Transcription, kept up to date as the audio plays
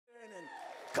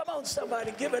on,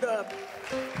 somebody, give it up.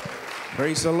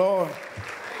 Praise the Lord.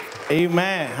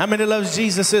 Amen. How many loves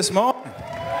Jesus this morning?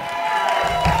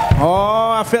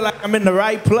 Oh, I feel like I'm in the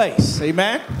right place.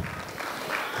 Amen.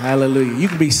 Hallelujah. You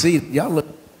can be seated. Y'all look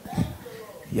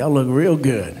real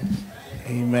good.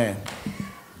 Amen.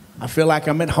 I feel like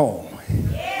I'm at home.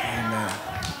 Amen.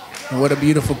 And what a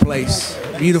beautiful place.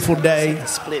 Beautiful day.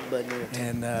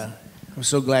 And I'm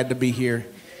so glad to be here.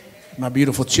 My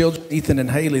beautiful children, Ethan and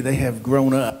Haley, they have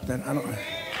grown up. And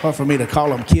hard for me to call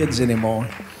them kids anymore.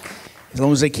 As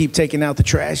long as they keep taking out the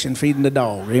trash and feeding the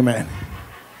dog. Amen.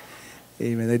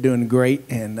 Amen. They're doing great.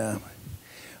 And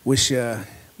wish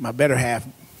my better half.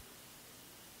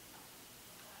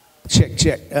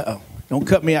 Check. Uh-oh. Don't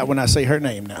cut me out when I say her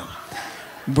name now.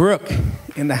 Brooke.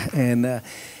 And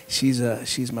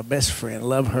she's my best friend.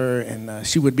 Love her. And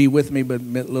she would be with me, but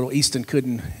little Easton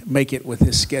couldn't make it with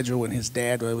his schedule. And his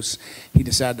dad, he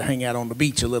decided to hang out on the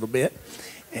beach a little bit.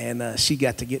 And she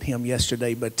got to get him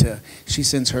yesterday, but she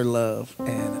sends her love.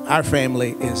 And our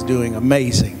family is doing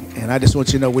amazing. And I just want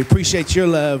you to know we appreciate your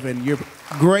love and your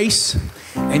grace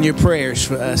and your prayers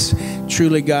for us.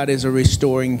 Truly, God is a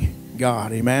restoring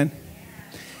God. Amen.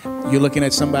 You're looking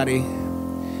at somebody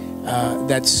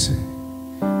that's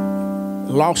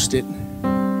lost it,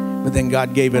 but then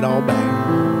God gave it all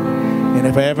back. And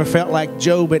if I ever felt like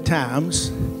Job at times,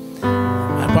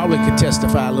 I probably could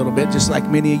testify a little bit, just like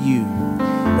many of you.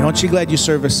 But aren't you glad you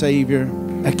serve a Savior,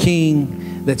 a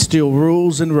King that still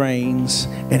rules and reigns,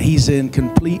 and He's in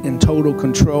complete and total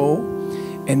control.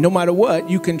 And no matter what,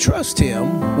 you can trust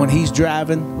Him when He's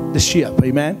driving the ship.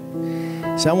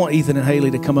 Amen. So I want Ethan and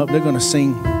Haley to come up. They're going to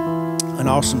sing an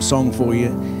awesome song for you.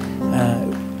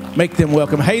 Make them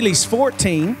welcome. Haley's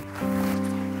 14.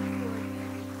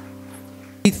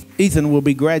 Ethan will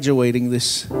be graduating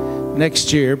this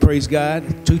next year. Praise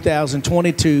God.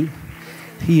 2022.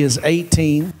 He is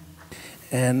 18.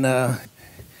 And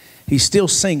he's still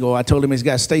single. I told him he's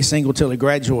got to stay single till he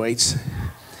graduates.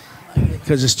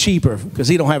 Because it's cheaper. Because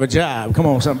he don't have a job. Come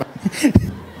on, somebody.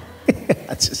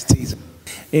 I just tease him.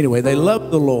 Anyway, they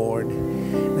love the Lord.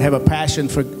 They have a passion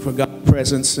for God's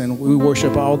presence, and we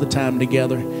worship all the time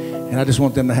together. And I just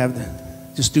want them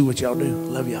to just do what y'all do.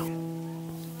 Love y'all.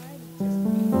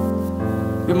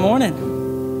 Good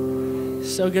morning.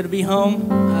 So good to be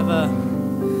home. I've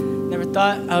never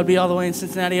thought I would be all the way in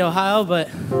Cincinnati, Ohio,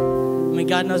 but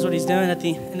God knows what He's doing at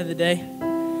the end of the day.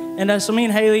 And so me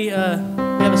and Haley, we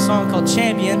have a song called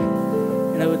Champion,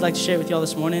 and I would like to share it with y'all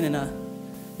this morning. And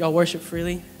y'all worship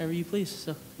freely, however you please.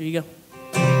 So here you go.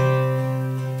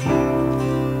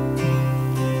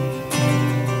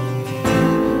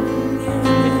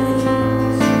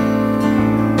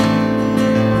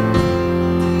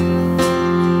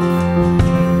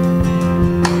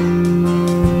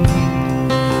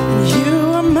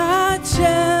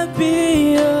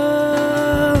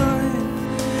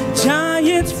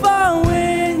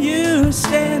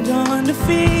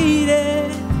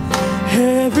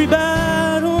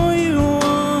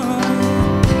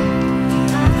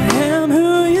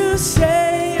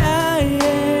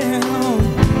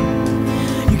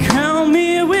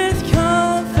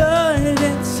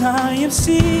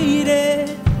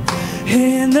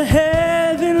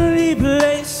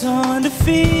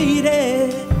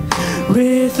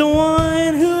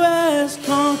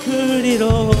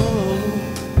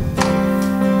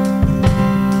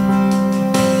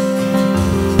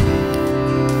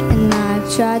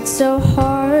 Tried so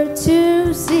hard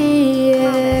to see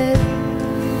it.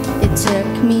 It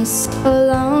took me so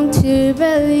long to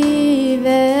believe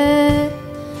it,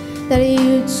 that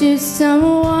you choose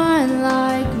someone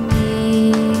like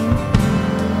me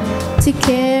to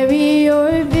carry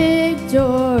your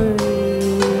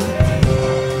victory.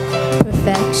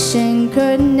 Perfection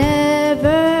could never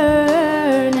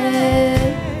earn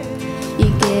it. You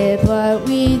give what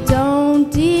we don't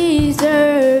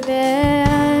deserve it.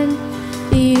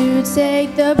 You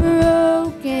take the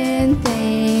broken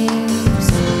things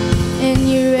and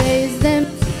you raise them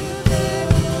to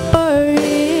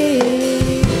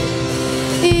glory.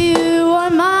 You are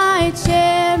my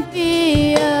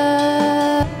champion,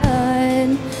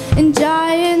 and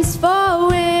giants fall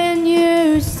when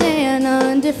you stand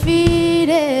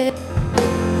undefeated.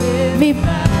 Every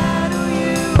battle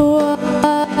you won,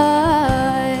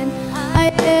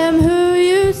 I am who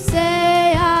you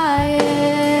say I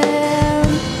am.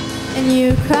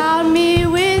 You crown me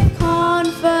with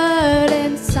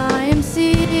confidence. I am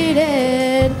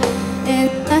seated in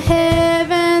a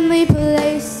heavenly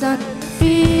place,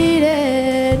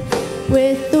 undefeated,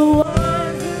 with the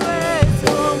one who has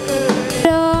conquered it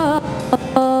all.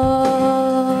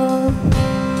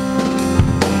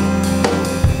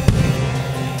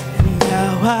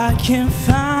 I can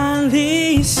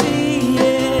finally see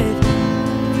it,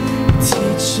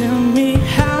 teaching me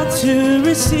how to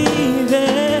receive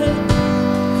it.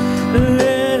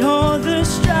 Let all the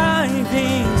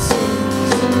striving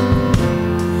cease.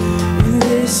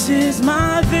 This is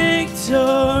my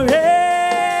victory.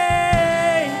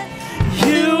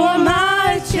 You are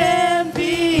my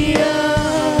champion,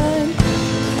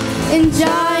 And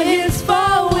giants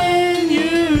fall when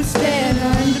you stand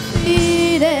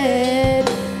undefeated.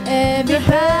 Every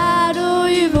battle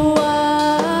you've won.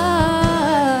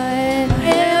 I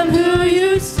am who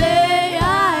you say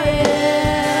I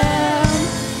am.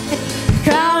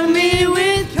 Crown me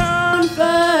with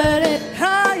confidence.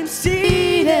 I am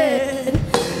seated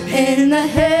In the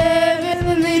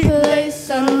heavenly place,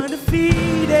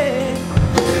 undefeated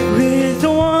with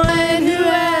the one who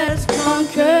has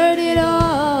conquered it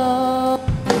all.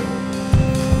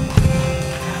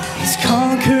 He's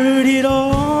conquered it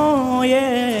all,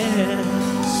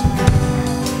 yes.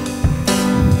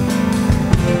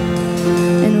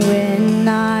 And when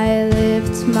I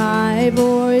lift my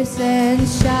voice and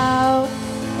shout,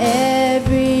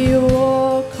 every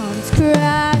wall comes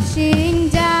crashing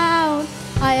down.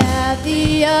 I have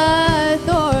the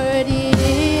authority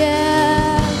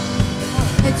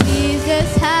that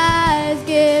Jesus has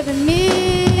given me.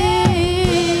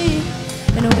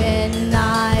 And when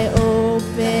I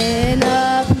open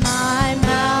up my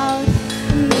mouth,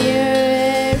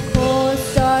 miracles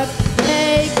start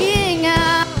breaking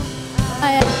out.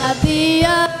 I have the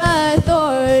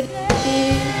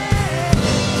authority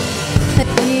that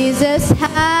Jesus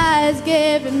has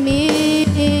given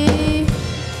me.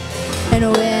 And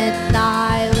when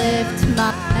I lift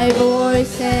my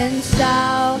voice and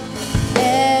shout,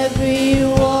 every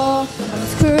wall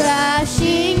comes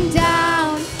crashing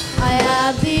down. I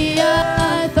have the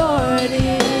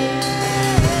authority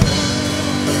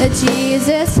that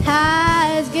Jesus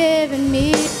has given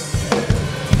me.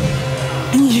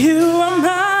 And you are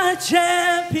my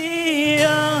champion.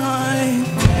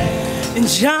 And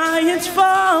giants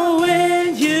fall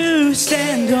when you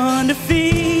stand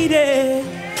undefeated.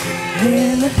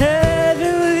 In the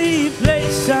heavenly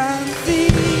place I'm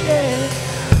defeated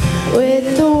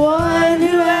With the one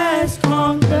who has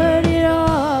conquered it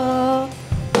all.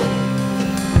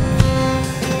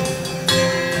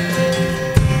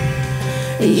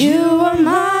 You are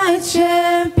my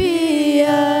champion.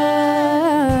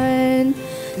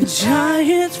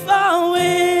 giants fall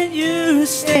when you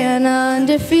stand. And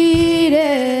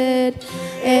undefeated,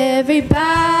 every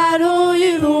battle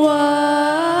you've won.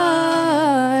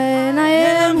 I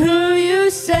am who you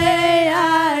say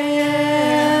I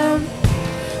am,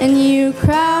 and you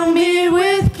crown me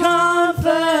with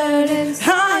confidence.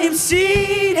 I am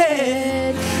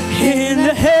seated in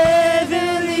the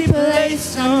heavenly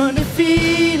place,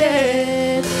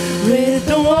 undefeated, with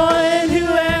the one who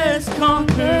has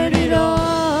conquered it all.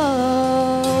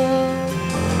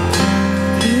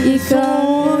 The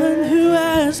one who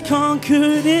has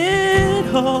conquered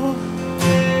it all.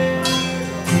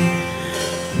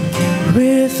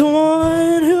 With the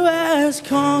one who has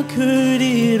conquered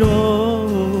it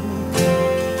all.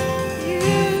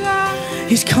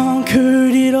 He's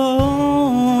conquered it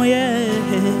all,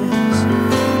 yes.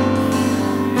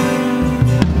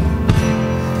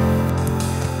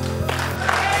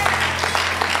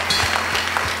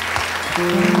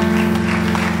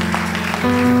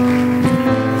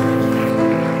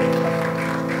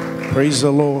 Praise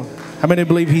the Lord. How many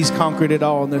believe he's conquered it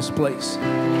all in this place?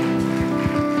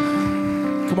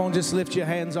 Come on, just lift your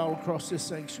hands all across this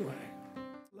sanctuary.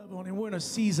 Love on him. We're in a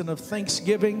season of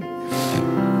thanksgiving.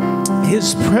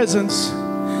 His presence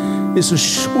is a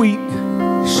sweet,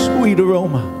 sweet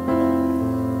aroma.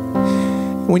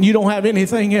 When you don't have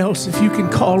anything else, if you can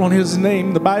call on his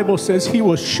name, the Bible says he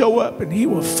will show up and he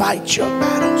will fight your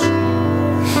battles.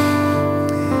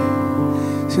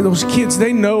 See, those kids,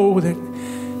 they know that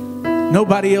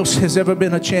nobody else has ever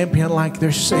been a champion like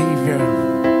their Savior.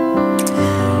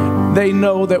 They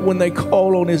know that when they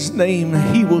call on his name,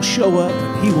 he will show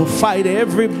up. He will fight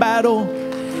every battle.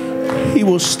 He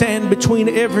will stand between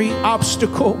every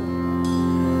obstacle.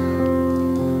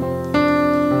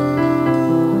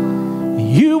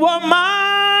 You are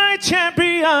my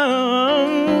champion.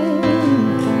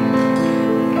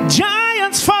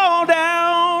 Giants fall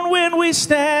down when we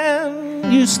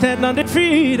stand. You stand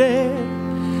undefeated.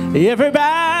 Every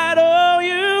battle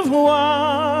you've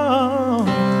won.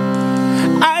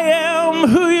 I am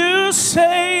who you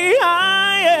say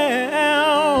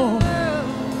I am.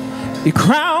 You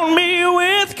crown me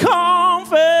with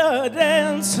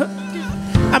confidence.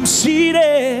 I'm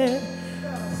seated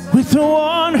with the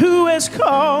one who has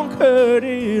conquered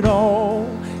it all.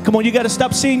 Come on, you got to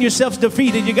stop seeing yourself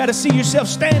defeated. You got to see yourself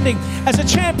standing as a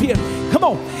champion. Come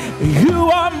on.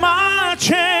 You are my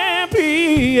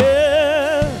champion.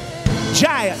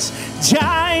 Giants.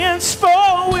 Giants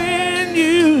fall when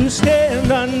you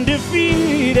stand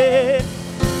undefeated.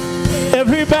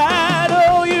 Every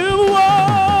battle you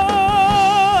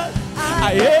won.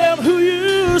 I am who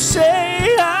you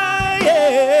say I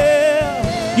am.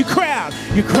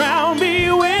 You crown me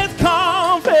with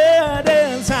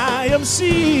confidence. I am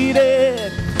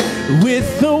seated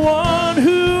with the one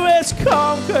who has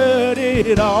conquered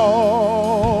it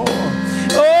all.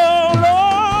 Oh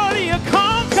Lord, you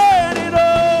conquered it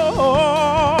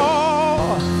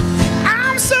all.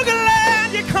 I'm so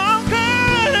glad you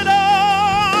conquered it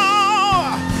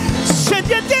all. Said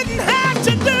you didn't have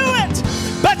to do it,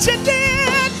 but you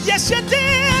did. Yes, you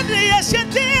did. Yes, you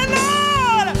did,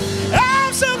 Lord.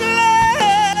 I'm so glad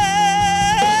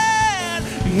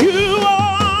you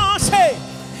are, say,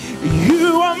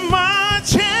 you are my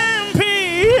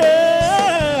champion.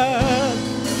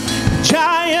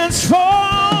 Giants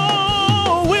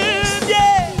fall with,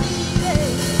 yeah.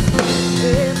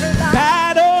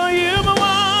 Battle you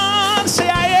won. Say,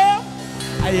 I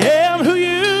am who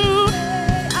you.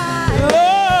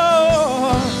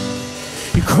 Oh,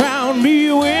 you crown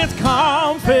me with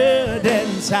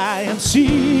confidence. I am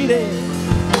seated,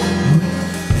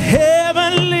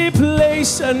 heavenly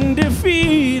place,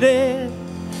 undefeated,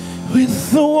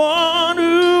 with the one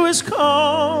who has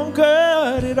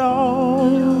conquered it all.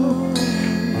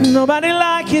 Nobody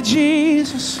like you,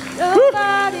 Jesus.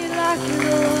 Nobody like you,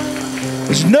 Lord.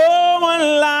 There's no one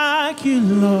like you,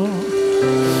 Lord.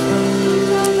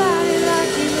 Nobody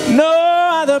like you, Lord. No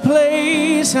other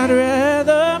place I'd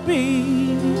rather be.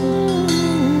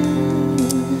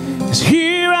 'Cause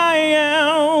here I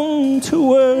am to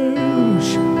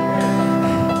worship.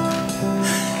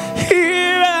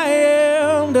 Here I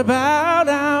am to bow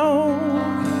down.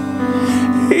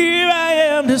 Here I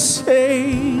am to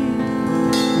say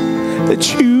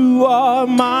that you are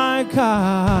my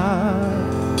God.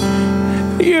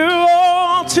 You're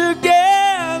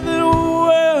altogether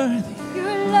worthy.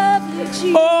 You're lovely,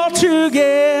 Jesus.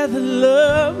 Altogether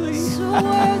lovely. So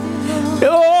worthy, Lord.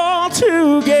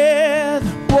 Altogether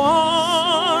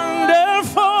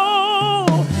wonderful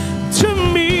to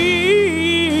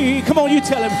me. Come on, you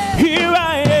tell him. Here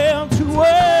I am to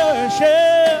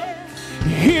worship.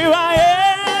 Here I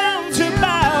am to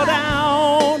bow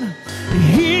down.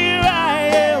 Here I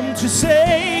am to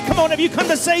say. Come on, have you come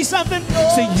to say something?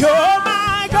 Say, you're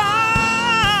my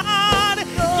God.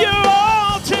 You're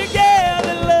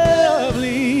altogether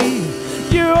lovely.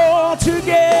 You're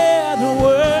altogether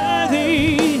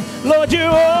worthy. Lord,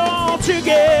 you're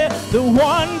altogether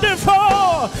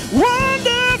wonderful.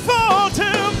 Wonderful to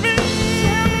me.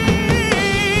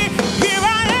 Here I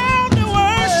am to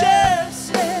worship.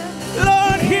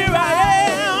 Lord, here I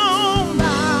am.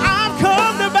 I've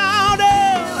come to bow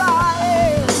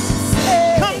down.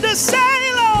 Come to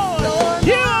say, Lord,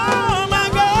 you are my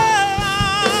God.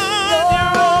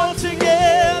 You're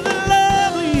altogether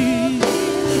lovely.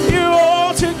 You're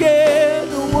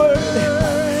altogether worthy.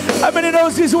 How many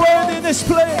knows he's worthy in this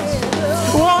place?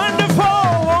 Wonderful,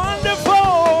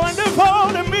 wonderful,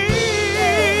 wonderful to me.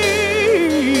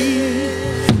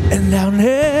 And I'll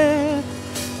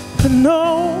never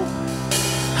know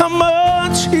how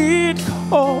much it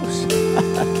costs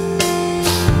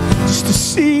just to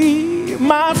see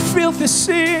my filthy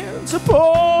sins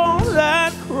upon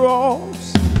that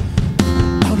cross.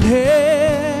 I'll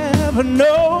never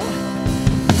know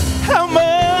how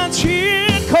much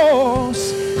it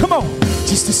costs. Come on,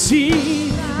 just to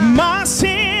see my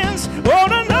sins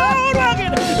on an old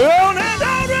rugged, on an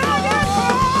old rugged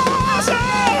cross.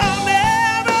 I'll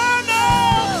never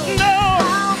know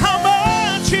how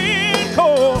much it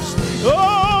costs.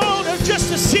 Oh, just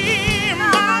to see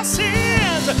my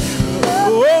sins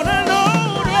on an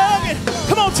old rugged.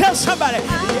 Come on, tell somebody,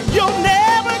 you're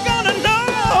never gonna know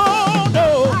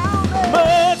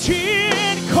much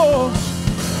it costs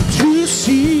to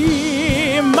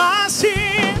see my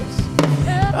sins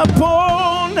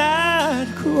upon that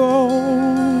cross.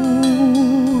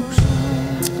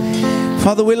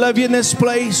 Father, we love you in this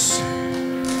place.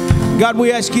 God,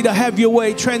 we ask you to have your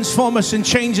way. Transform us and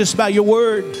change us by your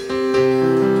word.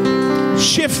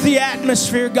 Shift the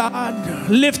atmosphere, God.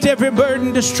 Lift every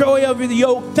burden, destroy every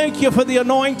yoke. Thank you for the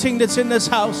anointing that's in this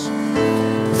house.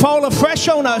 Fall afresh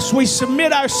on us. We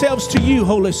submit ourselves to you,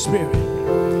 Holy Spirit.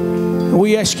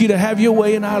 We ask you to have your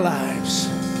way in our lives.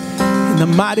 In the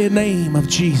mighty name of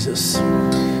Jesus.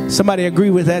 Somebody agree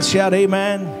with that? Shout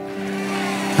amen.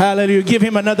 Hallelujah. Give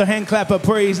him another hand clap of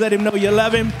praise. Let him know you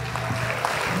love him.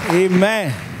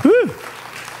 Amen. Whew.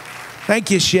 Thank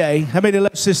you, Shay. How many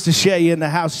love Sister Shay in the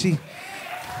house? She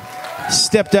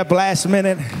stepped up last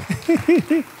minute.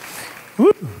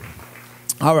 Woo.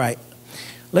 All right.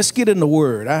 Let's get in the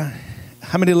Word.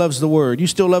 How many loves the Word? You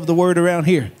still love the Word around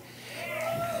here?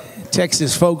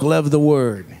 Texas folk love the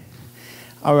Word.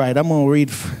 All right. I'm going to read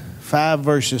 5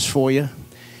 verses for you.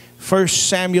 1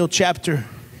 Samuel chapter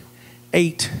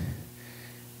 8.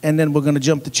 And then we're going to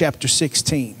jump to chapter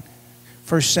 16.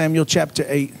 1 Samuel chapter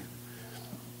 8.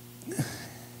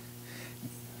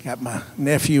 Got my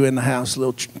nephew in the house,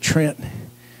 little Trent.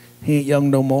 He ain't young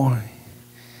no more.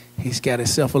 He's got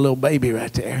himself a little baby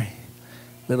right there.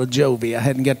 Little Jovi. I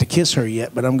hadn't got to kiss her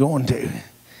yet, but I'm going to.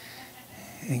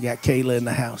 And got Kayla in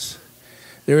the house.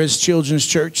 There is children's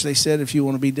church. They said if you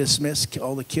want to be dismissed,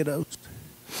 all the kiddos.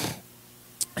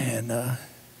 And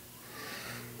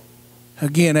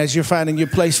again, as you're finding your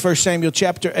place, 1 Samuel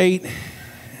chapter 8.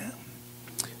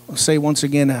 I'll say once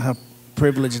again how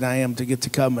privileged I am to get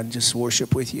to come and just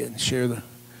worship with you and share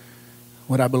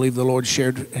what I believe the Lord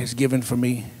has given to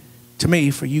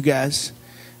me, for you guys.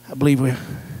 I believe and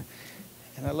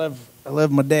I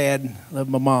love my dad, love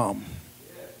my mom.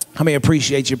 How many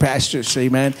appreciate your pastors?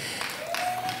 Amen.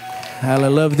 I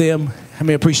love them. How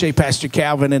many appreciate Pastor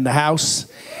Calvin in the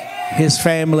house, his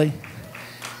family?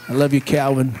 I love you,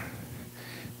 Calvin.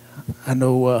 I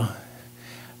know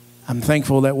I'm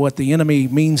thankful that what the enemy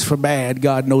means for bad,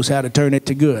 God knows how to turn it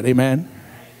to good. Amen.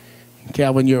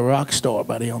 Calvin, you're a rock star,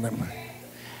 buddy, on them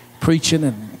preaching.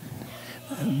 And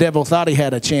the devil thought he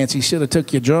had a chance. He should have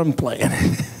took your drum playing.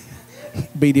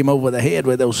 Beat him over the head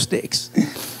with those sticks.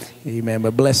 Amen.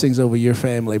 But blessings over your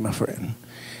family, my friend.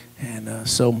 And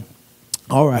so,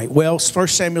 all right. Well, 1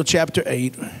 Samuel chapter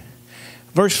 8,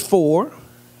 verse 4.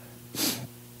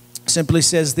 Simply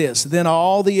says this: Then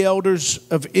all the elders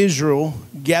of Israel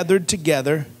gathered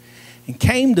together and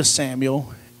came to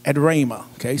Samuel at Ramah.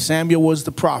 Okay, Samuel was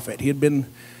the prophet. He had been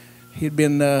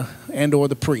and or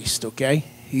the priest. Okay,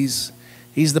 he's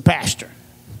the pastor.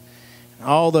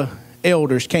 All the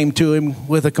elders came to him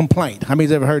with a complaint. How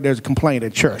many's ever heard there's a complaint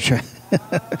at church?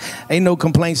 Ain't no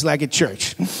complaints like at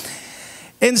church.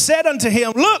 And said unto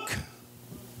him, Look,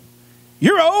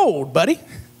 you're old, buddy.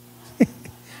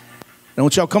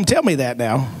 Don't y'all come tell me that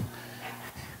now.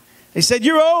 They said,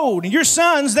 you're old, and your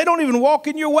sons, they don't even walk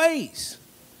in your ways.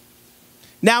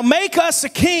 Now make us a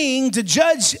king to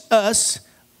judge us.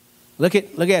 Look at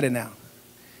it now.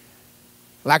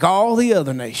 Like all the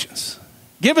other nations.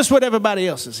 Give us what everybody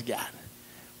else has got.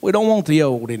 We don't want the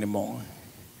old anymore.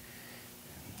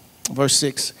 Verse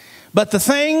 6. But the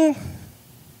thing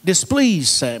displeased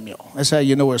Samuel. That's how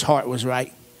you know his heart was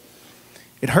right.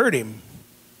 It hurt him.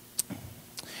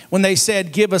 When they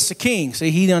said, give us a king.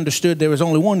 See, he understood there was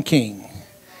only one king.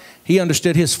 He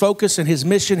understood his focus and his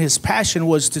mission, his passion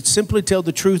was to simply tell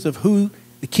the truth of who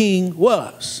the king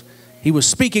was. He was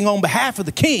speaking on behalf of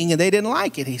the king, and they didn't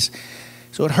like it.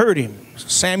 So it hurt him.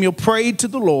 Samuel prayed to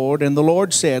the Lord, and the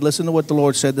Lord said, listen to what the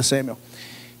Lord said to Samuel.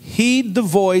 Heed the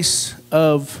voice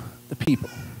of the people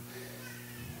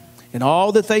in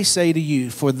all that they say to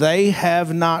you, for they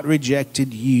have not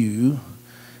rejected you,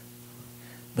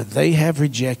 but they have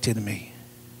rejected me,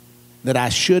 that I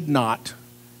should not.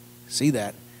 See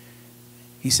that?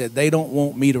 He said, they don't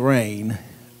want me to reign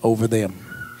over them.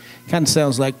 Kind of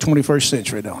sounds like 21st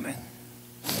century, don't it?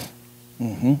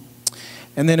 Mm-hmm.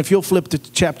 And then if you'll flip to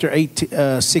chapter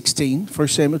 16, 1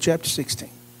 Samuel chapter 16.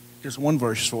 Just one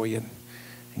verse for you.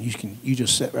 And you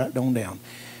just sit right on down.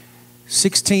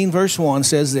 16 verse 1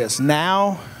 says this.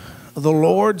 Now the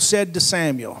Lord said to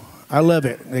Samuel. I love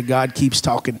it that God keeps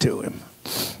talking to him.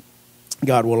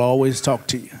 God will always talk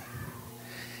to you.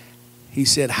 He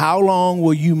said, how long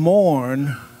will you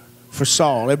mourn for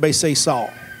Saul? Everybody say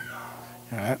Saul.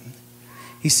 All right.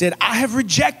 He said, I have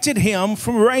rejected him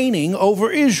from reigning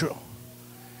over Israel.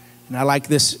 And I like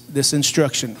this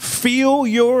instruction. Fill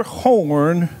your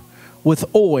horn with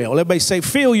oil. Everybody say,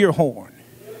 fill your horn.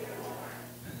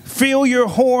 Fill your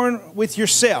horn with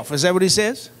yourself. Is that what he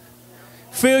says?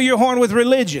 Fill your horn with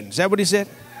religion. Is that what he said?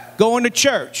 Going to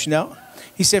church. No.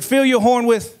 He said, fill your horn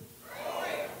with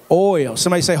oil.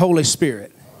 Somebody say Holy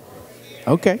Spirit.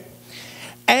 Okay.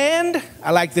 And I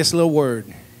like this little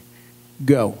word.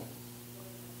 Go.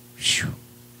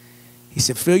 He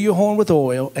said, fill your horn with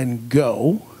oil and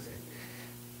go.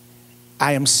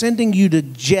 I am sending you to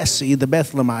Jesse the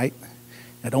Bethlehemite.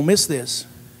 Now don't miss this.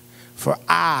 For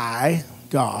I,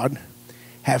 God,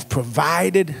 have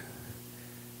provided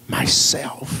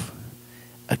myself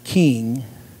a king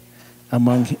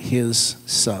among his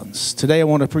sons. Today I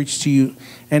want to preach to you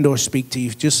and or speak to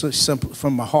you just simply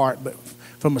from my heart, but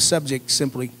from a subject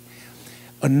simply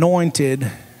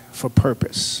anointed for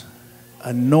purpose.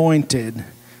 anointed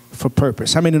for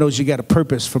purpose. How many knows you got a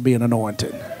purpose for being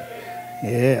anointed?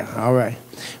 Yeah, all right.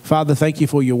 Father, thank you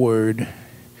for your word.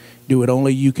 Do what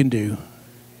only you can do.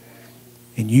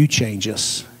 And you change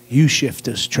us. You shift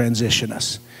us, transition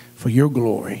us for your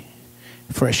glory.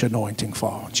 Fresh anointing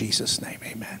fall. In Jesus' name,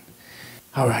 amen.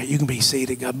 All right, you can be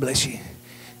seated. God bless you.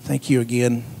 Thank you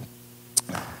again.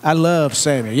 I love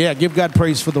Samuel. Yeah, give God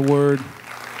praise for the word.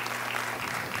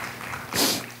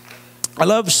 I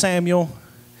love Samuel.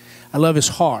 I love his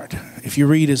heart. If you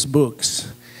read his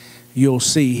books, you'll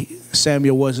see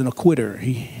Samuel wasn't a quitter.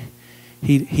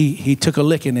 He took a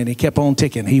licking and he kept on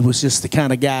ticking. He was just the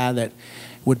kind of guy that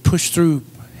would push through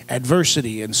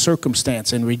adversity and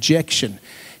circumstance and rejection.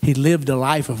 He lived a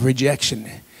life of rejection.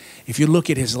 If you look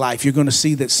at his life, you're going to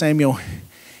see that Samuel,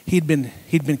 he'd been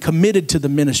committed to the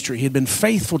ministry. He'd been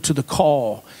faithful to the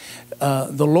call.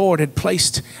 The Lord had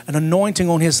placed an anointing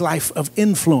on his life of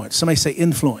influence. Somebody say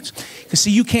influence. Because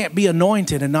see, you can't be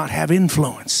anointed and not have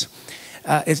influence.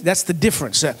 That's the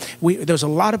difference. There's a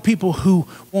lot of people who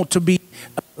want to be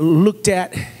looked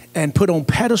at and put on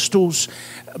pedestals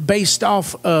based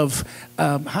off of,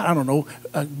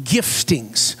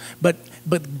 giftings.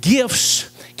 But gifts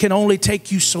can only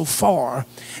take you so far.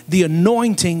 The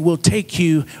anointing will take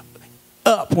you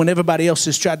up when everybody else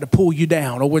has tried to pull you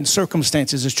down or when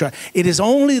circumstances is tried. It is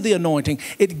only the anointing.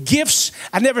 It gifts.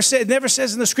 It never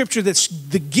says in the scripture that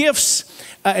the gifts.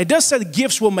 It does say the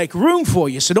gifts will make room for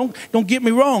you. So don't get me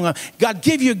wrong. God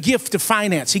gave you a gift of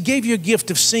finance. He gave you a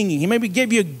gift of singing. He maybe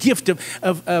gave you a gift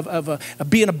of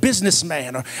being a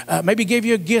businessman, or maybe gave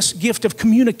you a gift of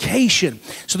communication.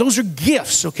 So those are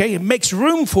gifts. Okay, it makes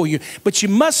room for you. But you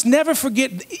must never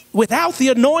forget, without the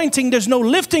anointing, there's no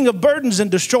lifting of burdens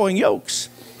and destroying yokes.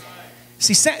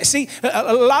 See,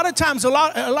 a lot of times, a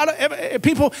lot of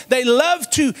people, they love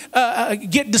to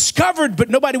get discovered, but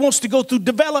nobody wants to go through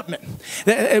development.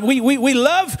 We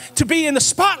love to be in the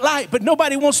spotlight, but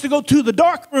nobody wants to go to the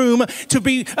dark room to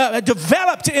be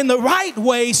developed in the right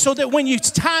way, so that when it's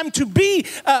time to be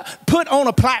put on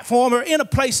a platform or in a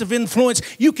place of influence,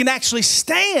 you can actually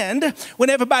stand when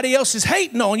everybody else is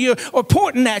hating on you or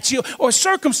pointing at you, or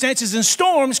circumstances and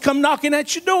storms come knocking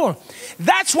at your door.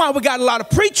 That's why we got a lot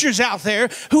of preachers out there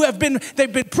who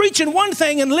they've been preaching one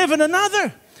thing and living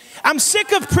another. I'm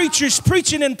sick of preachers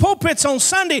preaching in pulpits on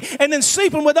Sunday and then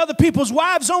sleeping with other people's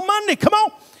wives on Monday. Come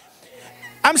on.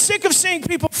 I'm sick of seeing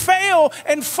people fail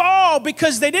and fall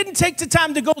because they didn't take the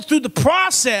time to go through the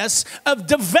process of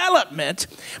development,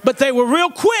 but they were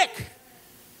real quick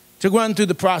to run through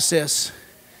the process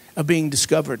of being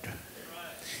discovered.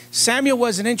 Samuel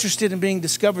wasn't interested in being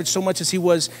discovered so much as he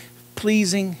was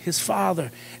pleasing his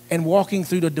father and walking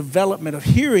through the development of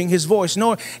hearing his voice.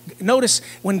 Notice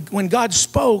when God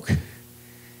spoke,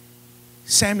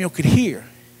 Samuel could hear.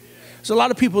 There's a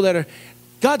lot of people that are,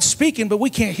 God's speaking, but we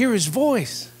can't hear his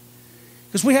voice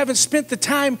because we haven't spent the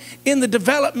time in the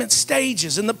development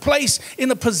stages, in the place, in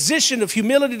the position of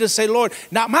humility to say, Lord,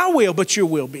 not my will, but your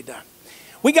will be done.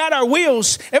 We got our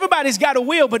wills. Everybody's got a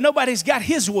will, but nobody's got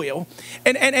his will.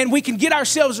 And we can get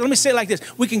ourselves, let me say it like this.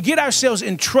 We can get ourselves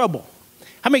in trouble.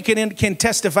 How many can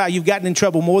testify you've gotten in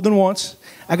trouble more than once?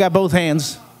 I got both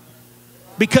hands.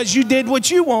 Because you did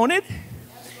what you wanted.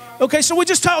 Okay, so we're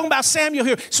just talking about Samuel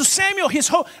here. So Samuel,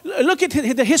 look at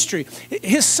the history.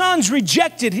 His sons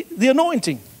rejected the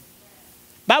anointing.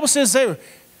 Bible says they were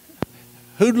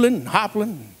hoodling and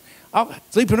hoppling,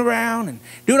 sleeping around and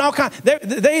doing all kinds.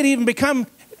 They had even become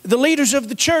the leaders of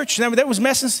the church. There was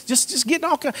messing, just getting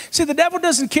all kinds. See, the devil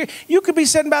doesn't care. You could be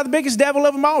sitting by the biggest devil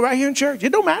of them all right here in church.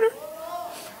 It don't matter.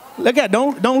 Look at,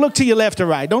 don't look to your left or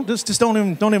right. Don't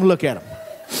even look at them.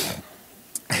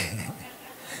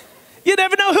 You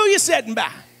never know who you're sitting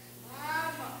by.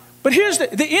 But here's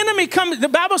the enemy comes. The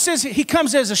Bible says he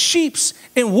comes as a sheep's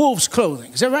in wolf's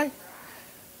clothing. Is that right?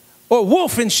 Or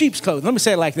wolf in sheep's clothing. Let me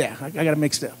say it like that. I got it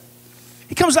mixed up.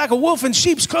 He comes like a wolf in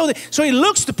sheep's clothing. So he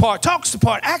looks the part, talks the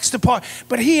part, acts the part,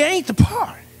 but he ain't the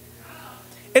part.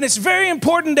 And it's very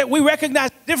important that we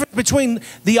recognize the difference between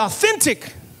the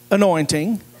authentic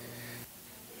anointing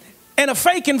and a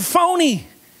fake and phony,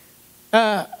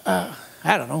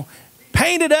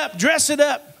 paint it up, dress it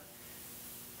up,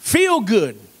 feel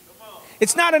good.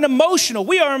 It's not an emotional.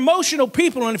 We are emotional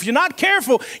people, and if you're not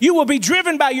careful, you will be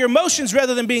driven by your emotions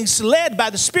rather than being led by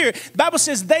the Spirit. The Bible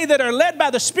says they that are led by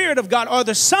the Spirit of God are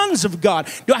the sons of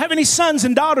God. Do I have any sons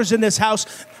and daughters in this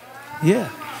house? Yeah.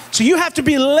 So you have to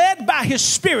be led by his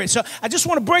Spirit. So I just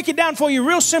want to break it down for you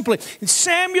real simply.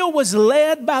 Samuel was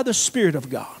led by the Spirit of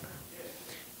God.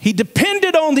 He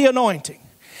depended on the anointing.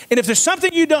 And if there's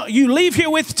something you leave here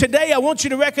with today, I want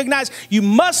you to recognize you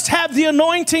must have the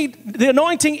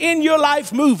anointing in your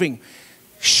life moving.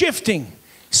 shifting,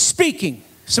 speaking.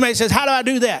 Somebody says, how do I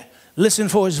do that? Listen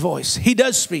for his voice. He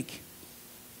does speak.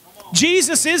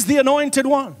 Jesus is the anointed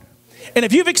one. And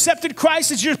if you've accepted Christ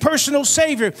as your personal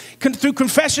Savior through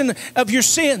confession of your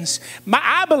sins,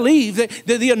 I believe that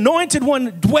the anointed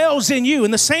one dwells in you.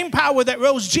 And the same power that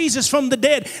rose Jesus from the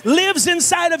dead lives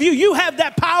inside of you. You have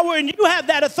that power and you have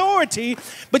that authority,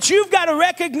 but you've got to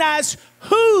recognize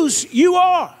whose you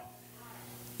are.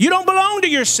 You don't belong to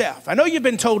yourself. I know you've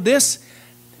been told this,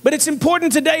 but it's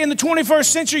important today in the 21st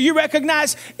century you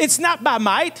recognize it's not by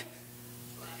might.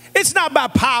 It's not by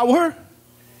power.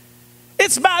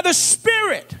 It's by the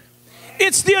Spirit.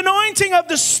 It's the anointing of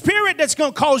the Spirit that's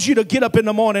going to cause you to get up in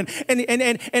the morning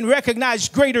and recognize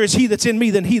greater is he that's in me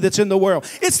than he that's in the world.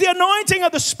 It's the anointing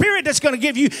of the Spirit that's going to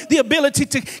give you the ability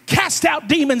to cast out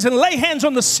demons and lay hands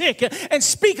on the sick and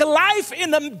speak life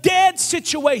in a dead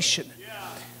situation. Yeah.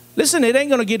 Listen, it ain't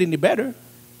going to get any better.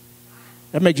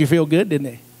 That made you feel good, didn't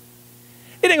it?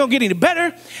 It ain't going to get any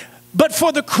better. But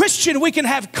for the Christian, we can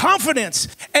have confidence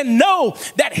and know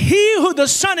that he who the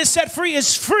Son has set free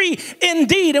is free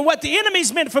indeed. And what the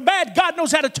enemy's meant for bad, God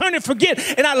knows how to turn and forget.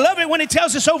 And I love it when he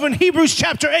tells us over in Hebrews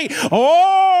chapter 8,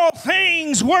 all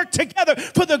things work together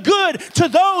for the good to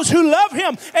those who love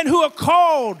him and who are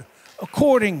called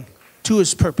according to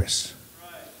his purpose.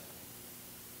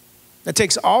 That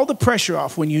takes all the pressure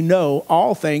off when you know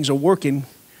all things are working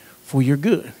for your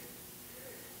good.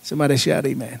 Somebody shout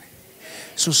amen.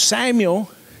 So Samuel,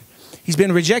 he's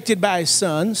been rejected by his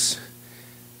sons.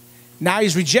 Now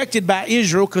he's rejected by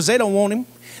Israel because they don't want him.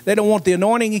 They don't want the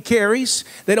anointing he carries.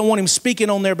 They don't want him speaking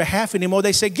on their behalf anymore.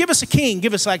 They say, give us a king.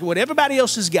 Give us like what everybody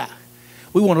else has got.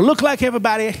 We want to look like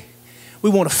everybody. We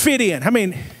want to fit in. I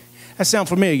mean, that sounds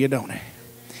familiar, don't it?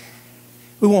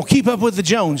 We want to keep up with the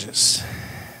Joneses.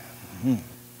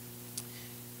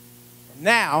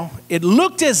 Now, it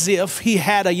looked as if he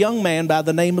had a young man by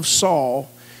the name of Saul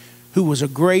who was a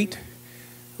great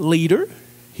leader.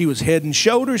 He was head and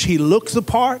shoulders. He looked the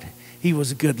part. He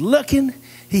was good looking.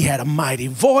 He had a mighty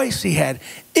voice. He had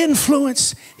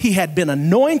influence. He had been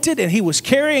anointed and he was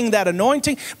carrying that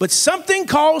anointing. But something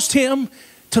caused him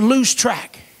to lose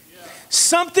track.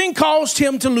 Something caused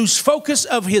him to lose focus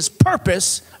of his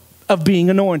purpose of being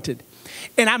anointed.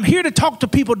 And I'm here to talk to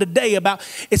people today about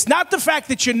it's not the fact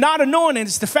that you're not anointed.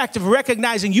 It's the fact of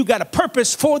recognizing you got a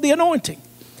purpose for the anointing.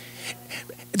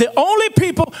 The only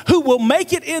people who will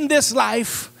make it in this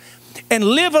life and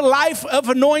live a life of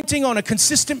anointing on a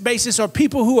consistent basis are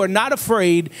people who are not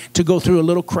afraid to go through a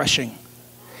little crushing,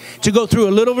 to go through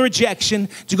a little rejection,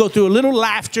 to go through a little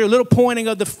laughter, a little pointing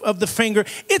of the finger.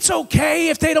 It's okay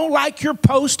if they don't like your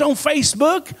post on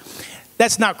Facebook.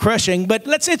 That's not crushing, but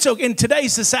it's okay. In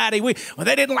today's society,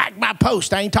 they didn't like my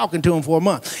post. I ain't talking to them for a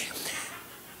month.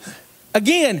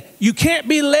 Again, you can't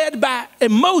be led by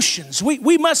emotions.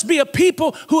 We must be a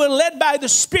people who are led by the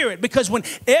Spirit, because when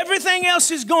everything else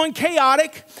is going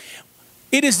chaotic,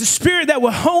 it is the Spirit that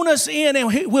will hone us in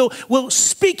and will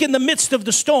speak in the midst of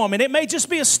the storm. And it may just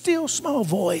be a still small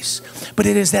voice, but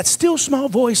it is that still small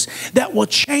voice that will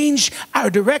change our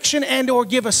direction and or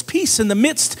give us peace in the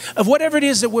midst of whatever it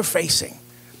is that we're facing.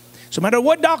 So no matter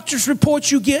what doctor's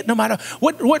report you get, no matter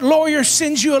what lawyer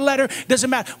sends you a letter, doesn't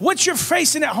matter what you're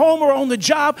facing at home or on the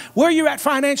job, where you're at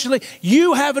financially,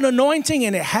 you have an anointing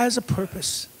and it has a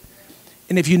purpose.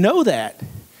 And if you know that,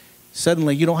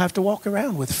 suddenly you don't have to walk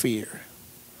around with fear.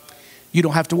 You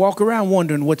don't have to walk around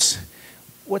wondering what's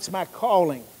my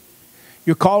calling.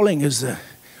 Your calling is to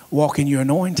walk in your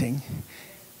anointing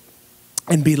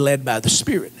and be led by the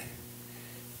Spirit.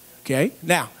 Okay?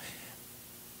 Now,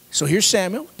 so here's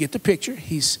Samuel. Get the picture.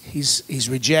 He's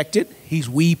rejected. He's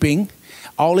weeping.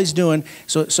 All he's doing.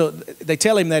 So they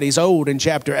tell him that he's old in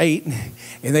chapter 8,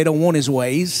 and they don't want his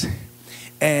ways.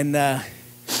 And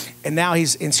now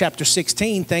he's in chapter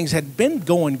 16. Things had been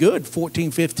going good,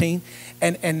 14, 15.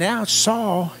 And now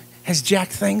Saul has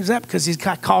jacked things up because he's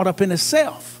got caught up in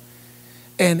himself.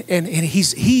 And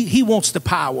he wants the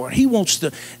power. He wants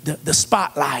the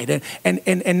spotlight.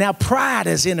 And now pride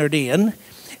has entered in.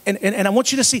 And I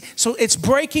want you to see, so it's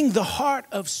breaking the heart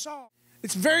of Saul.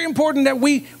 It's very important that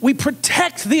we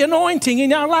protect the anointing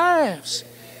in our lives.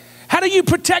 How do you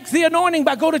protect the anointing?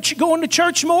 By going to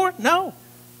church more? No.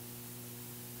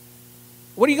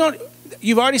 What are you going to?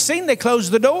 You've already seen they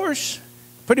closed the doors.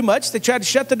 Pretty much. They tried to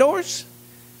shut the doors.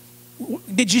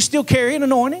 Did you still carry an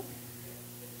anointing?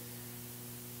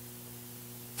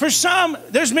 For some,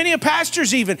 there's many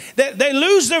pastors even, that they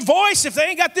lose their voice if they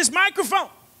ain't got this microphone.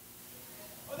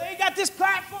 Or they ain't got this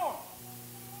platform.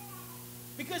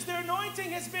 Because their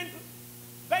anointing has been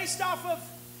based off of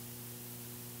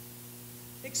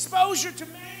exposure to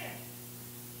man.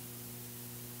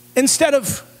 instead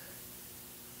of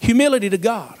humility to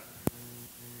God.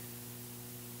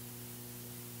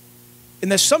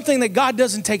 And there's something that God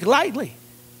doesn't take lightly.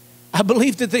 I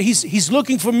believe that he's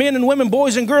looking for men and women,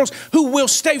 boys and girls, who will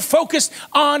stay focused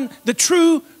on the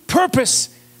true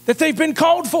purpose that they've been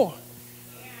called for.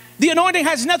 The anointing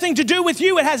has nothing to do with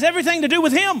you. It has everything to do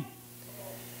with him.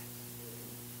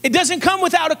 It doesn't come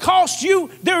without a cost.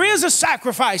 There is a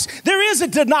sacrifice. There is a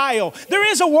denial. There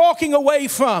is a walking away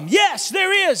from. Yes,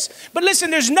 there is. But listen,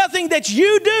 there's nothing that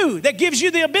you do that gives you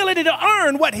the ability to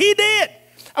earn what he did.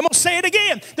 I'm going to say it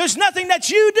again. There's nothing that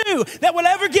you do that will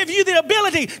ever give you the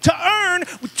ability to earn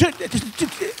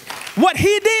what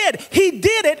he did. He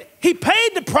did it. He paid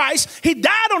the price. He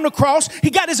died on the cross.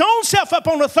 He got his own self up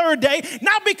on the third day,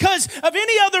 not because of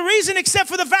any other reason except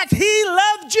for the fact he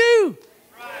loved you.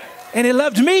 And he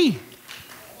loved me.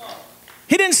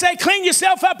 He didn't say, clean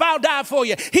yourself up, I'll die for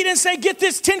you. He didn't say, get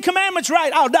this 10 commandments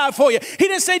right, I'll die for you. He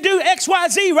didn't say, do X, Y,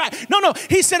 Z right. No.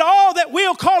 He said, all that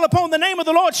will call upon the name of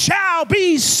the Lord shall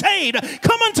be saved.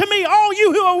 Come unto me, all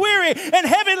you who are weary and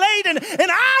heavy laden,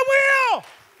 and I will.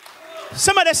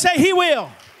 Somebody say, he will.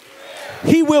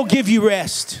 He will give you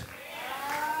rest.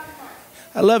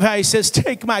 I love how he says,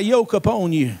 take my yoke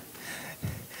upon you.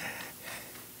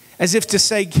 As if to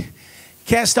say,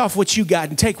 cast off what you got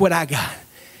and take what I got.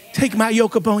 Take my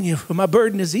yoke upon you, for my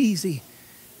burden is easy.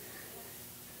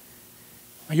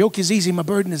 My yoke is easy, my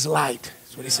burden is light.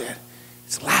 That's what he said.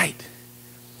 It's light.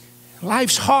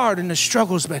 Life's hard and the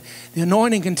struggles, but the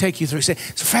anointing can take you through. So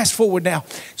fast forward now.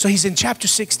 So he's in chapter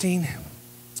 16.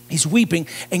 He's weeping,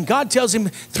 and God tells him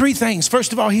three things.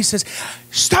 First of all, he says,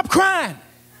 stop crying.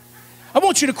 I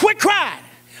want you to quit crying.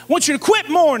 I want you to quit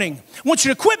mourning. I want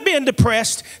you to quit being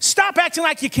depressed. Stop acting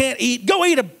like you can't eat. Go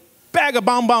eat a bag of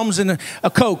bonbons and a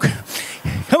Coke.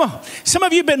 Come on. Some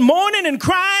of you have been mourning and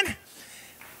crying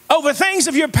over things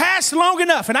of your past long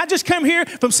enough. And I just come here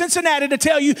from Cincinnati to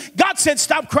tell you, God said,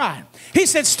 stop crying. He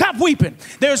said, stop weeping.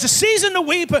 There's a season to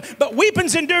weep, but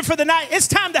weeping's endure for the night. It's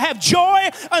time to have joy,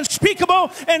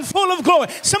 unspeakable and full of glory.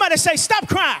 Somebody say, stop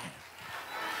crying.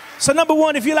 So number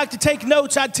one, if you like to take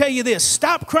notes, I'd tell you this.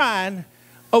 Stop crying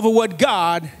over what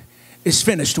God is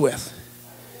finished with.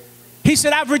 He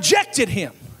said, I've rejected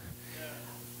him.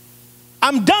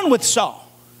 I'm done with Saul.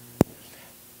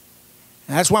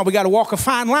 And that's why we got to walk a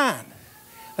fine line.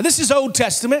 Now, this is Old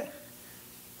Testament.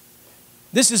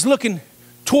 This is looking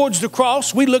towards the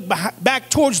cross. We look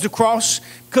back towards the cross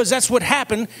because that's what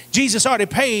happened. Jesus already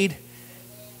paid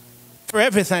for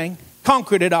everything,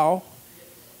 conquered it all.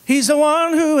 He's the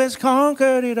one who has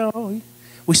conquered it all.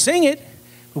 We sing it,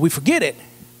 but we forget it.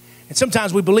 And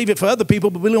sometimes we believe it for other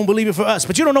people, but we don't believe it for us.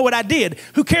 But you don't know what I did.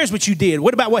 Who cares what you did?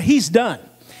 What about what he's done?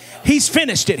 He's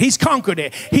finished it. He's conquered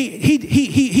it.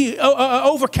 He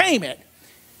overcame it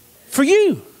for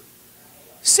you.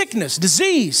 Sickness,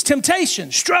 disease,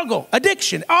 temptation, struggle,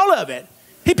 addiction, all of it.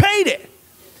 He paid it.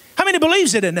 How many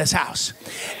believes it in this house?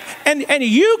 And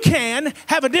you can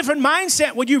have a different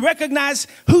mindset when you recognize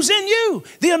who's in you.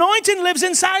 The anointing lives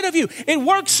inside of you. It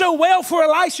worked so well for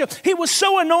Elisha. He was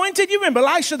so anointed. You remember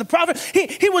Elisha the prophet?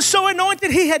 He was so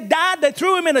anointed. He had died. They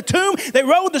threw him in a tomb. They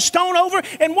rolled the stone over.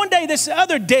 And one day this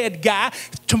other dead guy,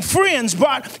 some friends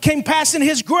came passing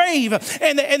his grave.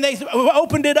 And they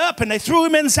opened it up and they threw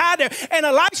him inside there. And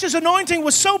Elisha's anointing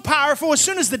was so powerful. As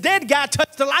soon as the dead guy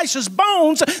touched Elisha's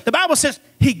bones, the Bible says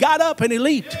he got up and he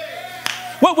leaped.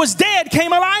 What was dead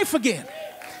came alive again.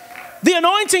 The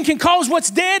anointing can cause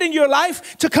what's dead in your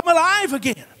life to come alive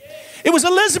again. It was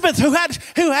Elizabeth who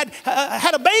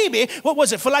had a baby. What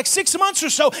was it, for like 6 months or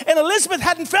so? And Elizabeth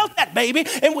hadn't felt that baby,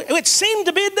 and it seemed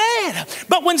to be dead.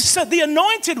 But when the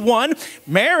anointed one,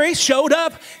 Mary, showed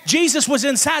up, Jesus was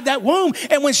inside that womb.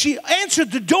 And when she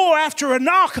answered the door after a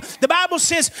knock, the Bible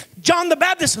says John the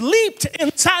Baptist leaped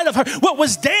inside of her. What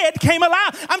was dead came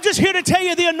alive. I'm just here to tell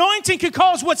you the anointing can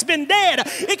cause what's been dead.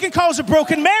 It can cause a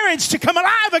broken marriage to come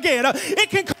alive again.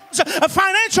 It can cause a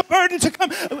financial burden to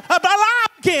come alive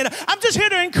again. I'm just here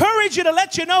to encourage you, to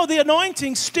let you know the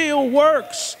anointing still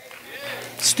works.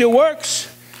 Still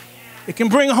works. It can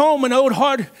bring home an old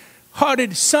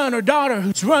hard-hearted son or daughter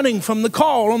who's running from the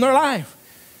call on their life.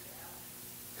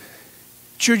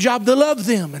 It's your job to love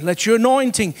them and let your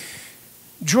anointing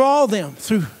draw them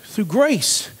through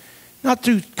grace, not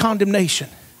through condemnation,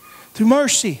 through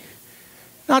mercy,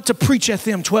 not to preach at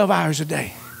them 12 hours a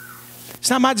day. It's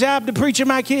not my job to preach at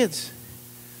my kids.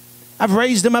 I've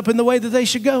raised them up in the way that they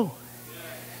should go.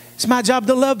 It's my job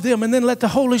to love them and then let the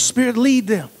Holy Spirit lead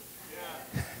them.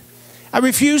 I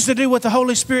refuse to do what the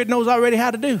Holy Spirit knows already how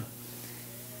to do.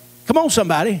 Come on,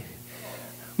 somebody.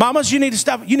 Mamas, you need to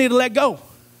stop. You need to let go.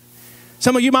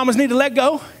 Some of you mamas need to let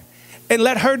go and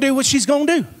let her do what she's going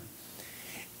to do.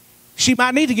 She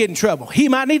might need to get in trouble. He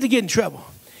might need to get in trouble.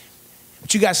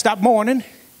 But you got to stop mourning,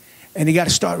 and you got to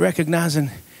start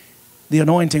recognizing the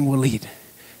anointing will lead.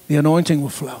 The anointing will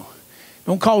flow.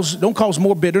 Don't cause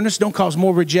more bitterness. Don't cause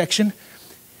more rejection.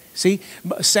 See,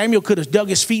 Samuel could have dug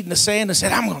his feet in the sand and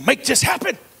said, I'm going to make this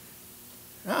happen.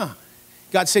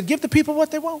 God said, give the people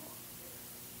what they want.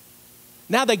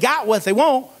 Now they got what they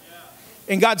want.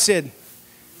 And God said,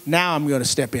 now I'm going to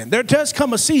step in. There does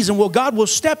come a season where God will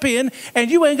step in and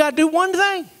you ain't got to do one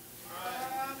thing.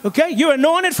 Okay? You're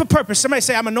anointed for purpose. Somebody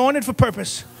say, I'm anointed for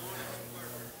purpose.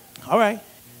 All right.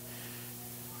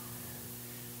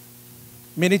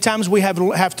 Many times we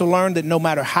have to learn that no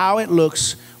matter how it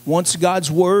looks, once God's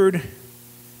word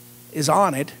is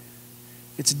on it,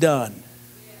 it's done.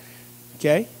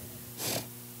 Okay?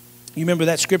 You remember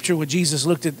that scripture where Jesus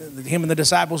looked at him and the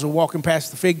disciples were walking past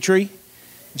the fig tree?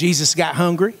 Jesus got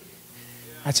hungry.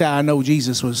 That's how I know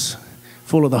Jesus was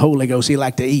full of the Holy Ghost. He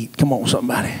liked to eat. Come on,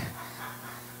 somebody.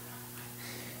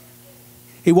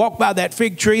 He walked by that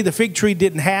fig tree. The fig tree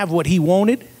didn't have what he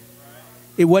wanted.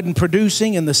 It wasn't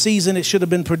producing in the season it should have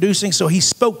been producing. So he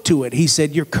spoke to it. He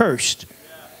said, you're cursed.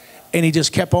 And he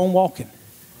just kept on walking.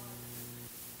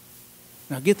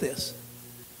 Now get this.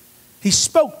 He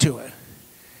spoke to it.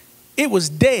 It was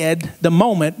dead the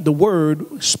moment the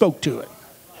word spoke to it.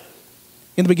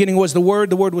 In the beginning was the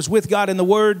Word was with God, and the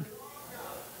Word,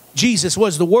 Jesus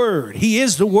was the Word. He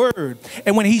is the Word.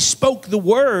 And when he spoke the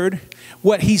word,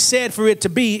 what he said for it to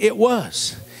be, it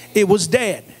was. It was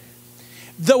dead.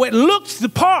 Though it looked the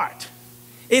part,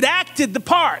 it acted the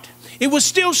part, it was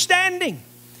still standing.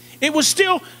 It was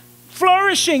still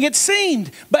flourishing, it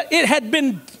seemed, but it had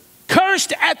been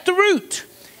cursed at the root.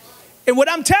 And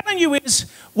what I'm telling you is,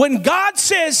 when God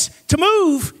says to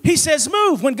move, he says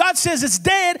move. When God says it's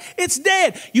dead, it's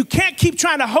dead. You can't keep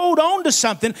trying to hold on to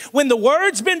something. When the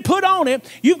word's been put on it,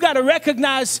 you've got to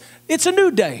recognize it's a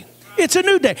new day. It's a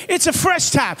new day. It's a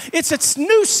fresh time. It's a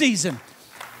new season.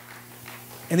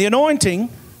 And the anointing,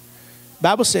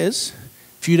 Bible says,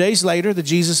 a few days later, that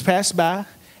Jesus passed by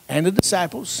and the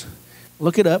disciples.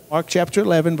 Look it up, Mark chapter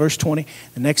 11, verse 20.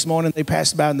 The next morning they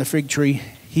passed by in the fig tree.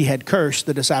 He had cursed.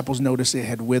 The disciples noticed it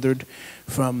had withered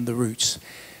from the roots.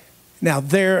 Now,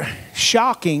 their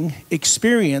shocking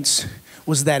experience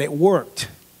was that it worked.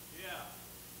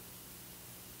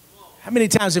 How many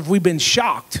times have we been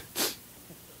shocked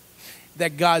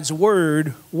that God's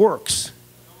word works?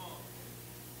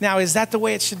 Now, is that the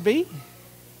way it should be?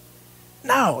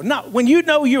 No, no. When you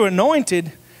know you're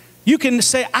anointed, you can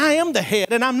say, I am the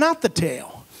head and I'm not the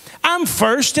tail. I'm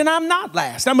first and I'm not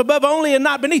last. I'm above only and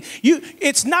not beneath.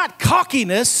 It's not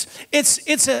cockiness.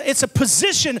 It's a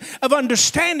position of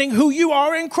understanding who you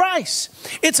are in Christ.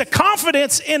 It's a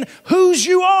confidence in whose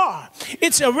you are.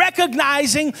 It's a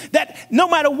recognizing that no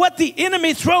matter what the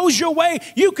enemy throws your way,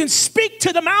 you can speak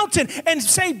to the mountain and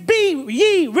say, be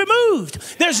ye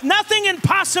removed. There's nothing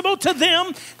impossible to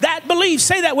them that believe.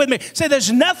 Say that with me. Say,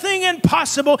 there's nothing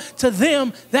impossible to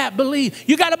them that believe.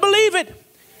 You got to believe it.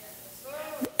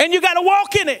 And you got to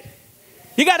walk in it.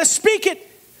 You got to speak it.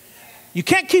 You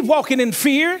can't keep walking in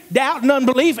fear, doubt, and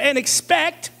unbelief and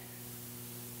expect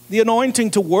the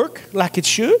anointing to work like it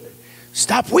should.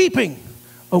 Stop weeping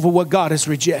over what God has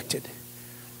rejected.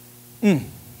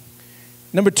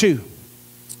 Number 2,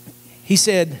 he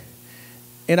said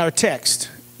in our text,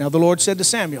 now the Lord said to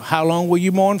Samuel, how long will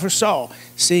you mourn for Saul,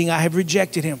 seeing I have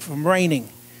rejected him from reigning?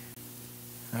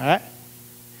 All right.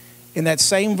 In that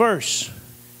same verse,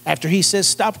 after he says,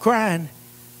 stop crying,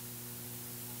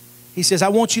 he says, I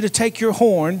want you to take your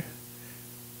horn,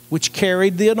 which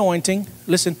carried the anointing,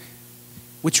 listen,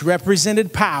 which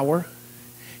represented power.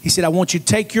 He said, I want you to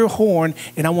take your horn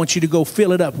and I want you to go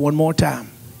fill it up one more time.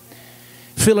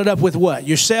 Fill it up with what?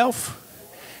 Yourself?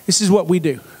 This is what we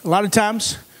do. A lot of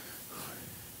times,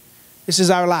 this is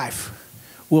our life.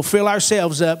 We'll fill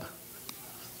ourselves up.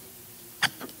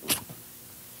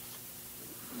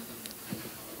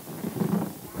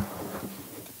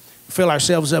 Fill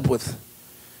ourselves up with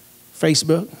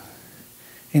Facebook,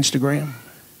 Instagram,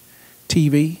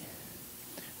 TV.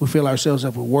 We fill ourselves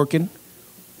up with working.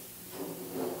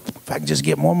 If I can just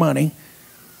get more money.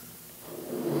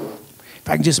 If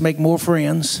I can just make more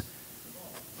friends.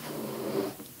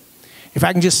 If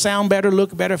I can just sound better,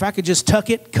 look better. If I could just tuck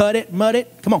it, cut it, mud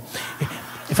it. Come on.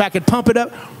 If I could pump it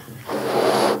up.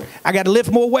 I got to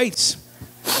lift more weights.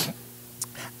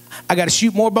 I got to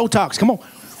shoot more Botox. Come on.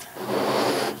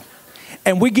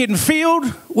 And we're getting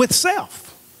filled with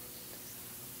self.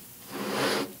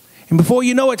 And before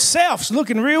you know it, self's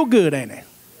looking real good, ain't it?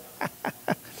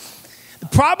 The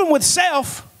problem with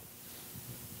self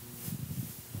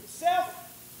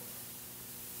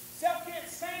can't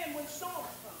stand when storms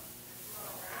come.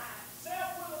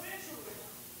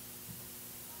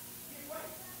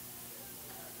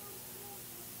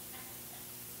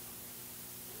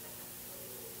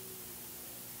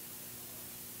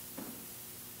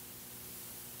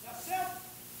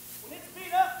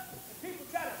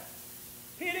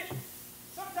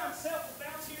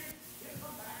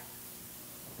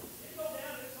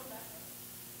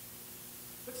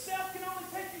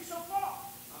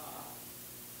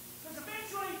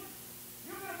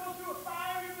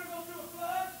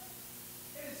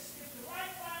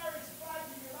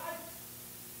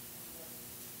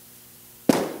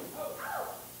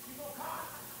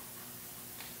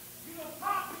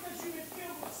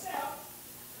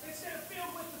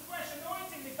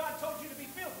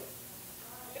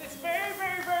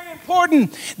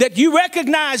 important that you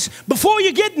recognize before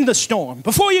you get in the storm,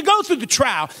 before you go through the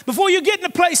trial, before you get in a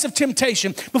place of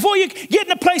temptation, before you get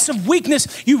in a place of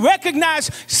weakness, you recognize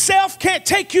self can't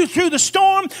take you through the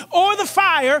storm or the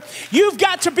fire. You've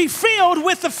got to be filled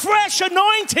with the fresh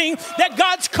anointing that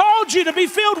God's called you to be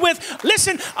filled with.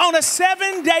 Listen, on a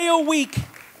 7-day-a-week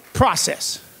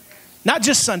process, not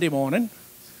just Sunday morning.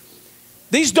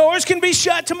 These doors can be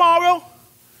shut tomorrow.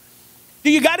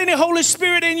 Do you got any Holy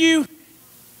Spirit in you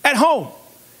at home?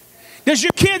 Does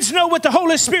your kids know what the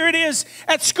Holy Spirit is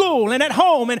at school and at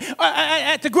home and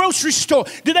at the grocery store?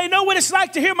 Do they know what it's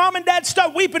like to hear mom and dad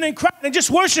start weeping and crying and just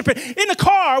worshiping in the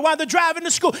car while they're driving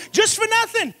to school? Just for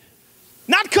nothing.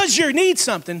 Not because you need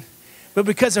something, but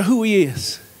because of who he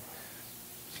is.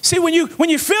 See, when you're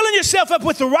filling yourself up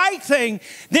with the right thing,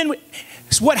 then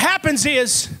what happens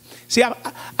is, see,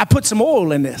 I put some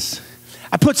oil in this.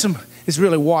 It's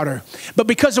really water. But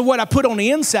because of what I put on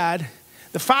the inside,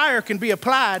 the fire can be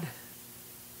applied.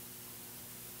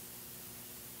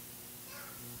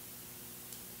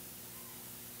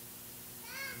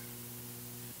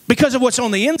 Because of what's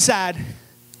on the inside,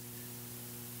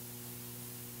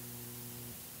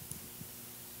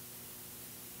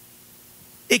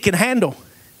 it can handle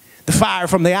the fire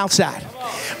from the outside.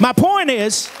 My point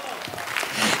is,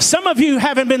 some of you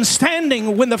haven't been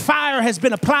standing when the fire has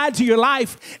been applied to your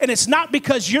life, and it's not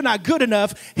because you're not good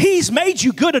enough. He's made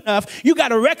you good enough. You got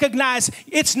to recognize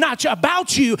it's not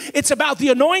about you. It's about the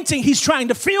anointing he's trying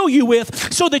to fill you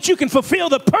with so that you can fulfill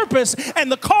the purpose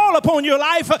and the call upon your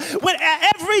life when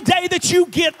every day that you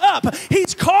get up.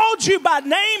 He's called you by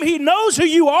name. He knows who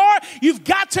you are. You've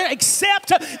got to accept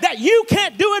that you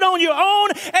can't do it on your own,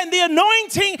 and the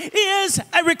anointing is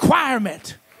a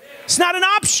requirement. It's not an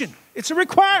option. It's a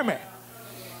requirement.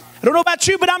 I don't know about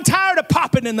you, but I'm tired of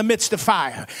popping in the midst of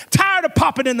fire. Tired of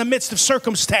popping in the midst of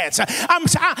circumstance.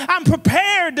 I'm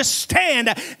prepared to stand.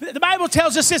 The Bible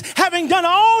tells us this, having done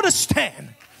all to stand.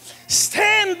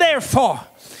 Stand therefore.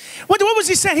 What was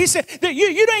he saying? He said that you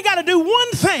ain't got to do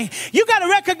one thing. You got to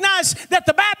recognize that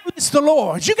the battle is the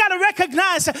Lord's. You got to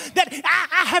recognize that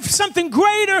I have something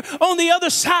greater on the other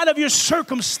side of your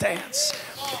circumstance.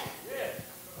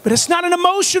 But it's not an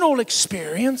emotional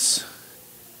experience.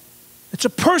 It's a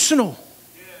personal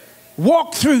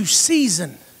walk-through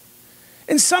season.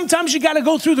 And sometimes you got to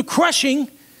go through the crushing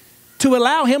to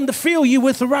allow him to fill you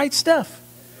with the right stuff.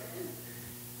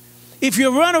 If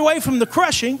you run away from the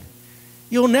crushing,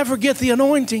 you'll never get the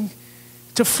anointing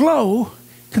to flow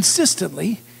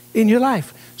consistently in your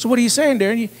life. So what are you saying,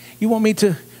 Daron? You want me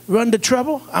to run to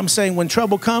trouble? I'm saying when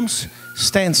trouble comes,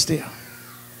 stand still.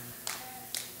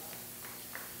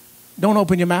 Don't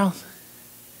open your mouth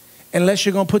unless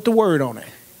you're going to put the word on it.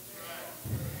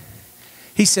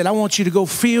 He said, I want you to go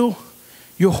fill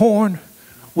your horn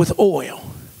with oil.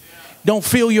 Don't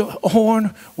fill your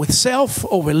horn with self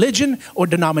or religion or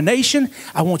denomination.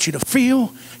 I want you to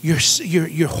fill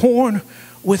your horn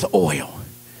with oil.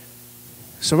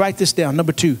 So write this down.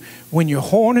 Number 2, when your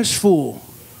horn is full,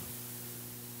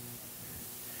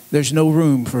 there's no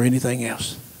room for anything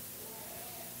else.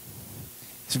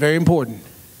 It's very important.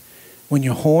 When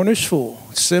your horn is full,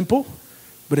 it's simple,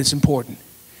 but it's important.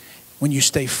 When you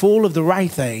stay full of the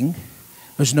right thing,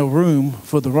 there's no room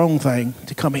for the wrong thing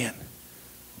to come in.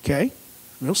 Okay?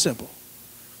 Real simple.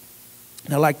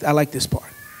 And I like this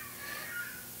part.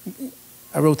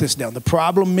 I wrote this down. The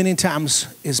problem many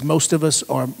times is most of us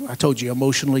are, I told you,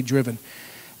 emotionally driven.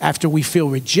 After we feel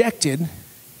rejected,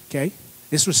 okay?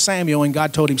 This was Samuel, and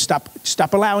God told him,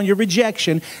 stop allowing your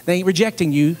rejection. They ain't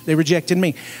rejecting you, they rejected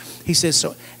me. He says,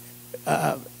 so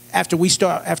after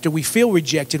we feel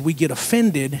rejected, we get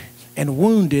offended and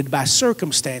wounded by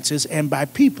circumstances and by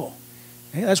people.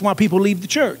 Okay? That's why people leave the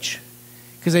church,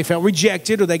 because they felt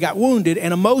rejected or they got wounded,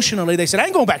 and emotionally they said, I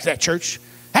ain't going back to that church.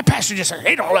 That pastor just said,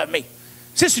 he don't love me.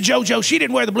 Sister JoJo, she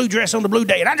didn't wear the blue dress on the blue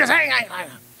day, and I just ain't.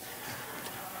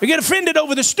 We get offended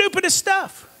over the stupidest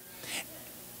stuff.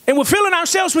 And we're filling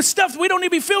ourselves with stuff that we don't need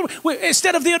to be filled with.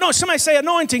 Instead of the anointing, somebody say,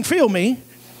 anointing, fill me.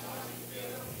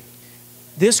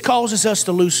 This causes us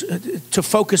to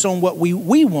focus on what we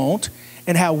want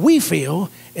and how we feel,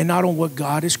 and not on what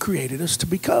God has created us to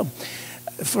become.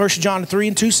 1 John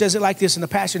 3:2 says it like this in the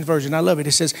Passion Version. I love it.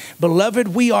 It says, beloved,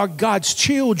 we are God's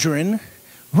children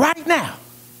right now.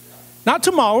 Not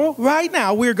tomorrow, right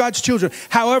now. We are God's children.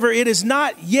 However, it is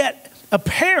not yet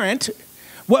apparent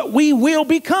what we will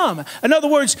become. In other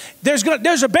words, there's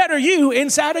a better you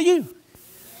inside of you.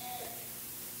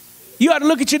 You ought to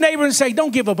look at your neighbor and say,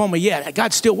 don't give up on me yet.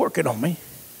 God's still working on me.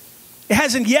 It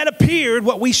hasn't yet appeared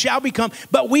what we shall become.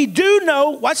 But we do know,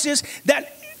 watch this,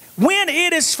 that when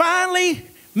it is finally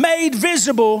made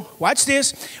visible, watch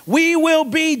this, we will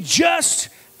be just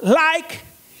like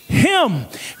him.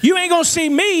 You ain't gonna see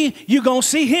me, you're gonna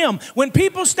see him. When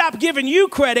people stop giving you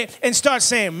credit and start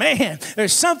saying, man,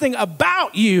 there's something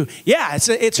about you. Yeah,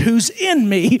 it's who's in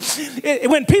me.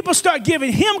 When people start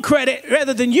giving him credit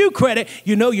rather than you credit,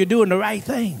 you know you're doing the right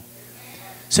thing.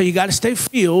 So you got to stay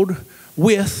filled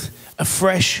with a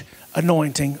fresh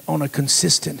anointing on a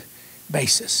consistent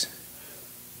basis.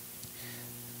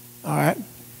 All right.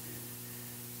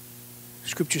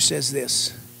 Scripture says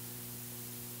this.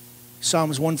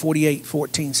 Psalms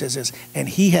 148:14 says this, and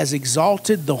he has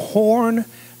exalted the horn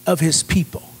of his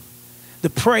people, the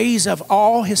praise of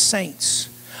all his saints,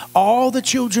 all the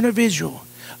children of Israel,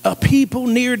 a people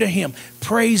near to him.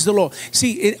 Praise the Lord.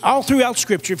 See, all throughout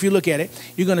Scripture, if you look at it,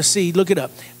 you're going to see, look it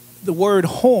up. The word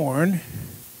horn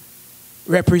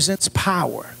represents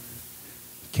power.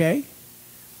 Okay?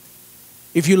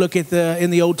 If you look at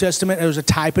in the Old Testament, there's a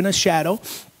type and a shadow.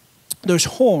 There's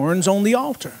horns on the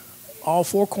altar, all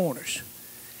four corners,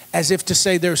 as if to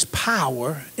say there's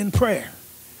power in prayer.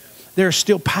 There's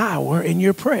still power in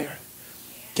your prayer.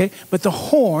 Okay? But the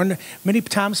horn, many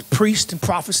times priests and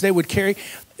prophets, they would carry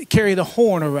the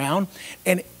horn around,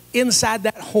 and inside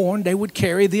that horn they would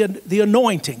carry the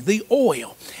anointing, the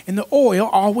oil. And the oil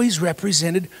always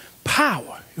represented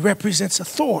power. It represents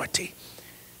authority.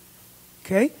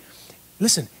 Okay?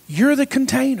 Listen, you're the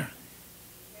container.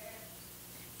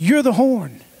 You're the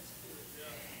horn.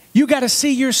 You got to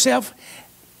see yourself,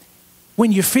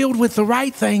 when you're filled with the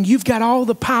right thing, you've got all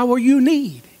the power you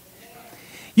need.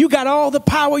 You got all the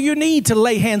power you need to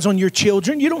lay hands on your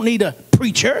children. You don't need a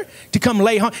preacher to come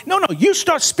lay hands. No, you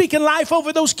start speaking life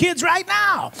over those kids right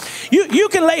now. You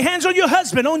can lay hands on your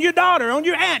husband, on your daughter, on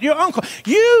your aunt, your uncle.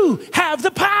 You have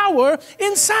the power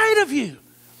inside of you.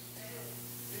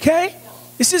 Okay?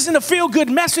 This isn't a feel-good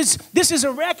message. This is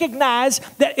a recognize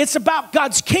that it's about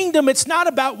God's kingdom. It's not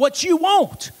about what you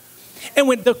want. And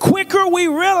when the quicker we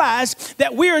realize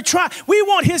that we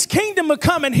want his kingdom to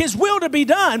come and his will to be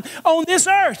done on this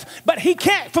earth. But he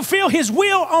can't fulfill his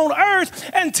will on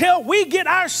earth until we get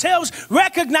ourselves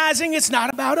recognizing it's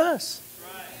not about us.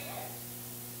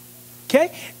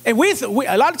 Okay? And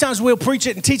a lot of times we'll preach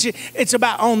it and teach it. It's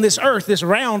about on this earth, this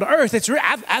round earth.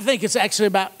 I think it's actually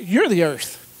about you're the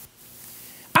earth.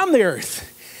 I'm the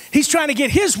earth. He's trying to get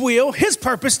his will, his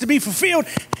purpose to be fulfilled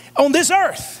on this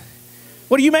earth.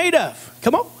 What are you made of?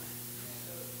 Come on.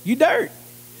 You dirt.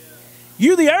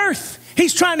 You the earth.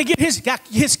 He's trying to get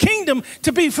his kingdom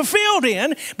to be fulfilled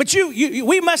in, but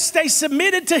we must stay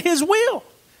submitted to his will.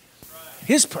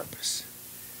 His purpose,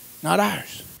 not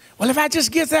ours. Well, if I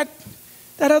just get that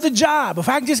other job, if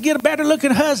I can just get a better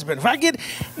looking husband,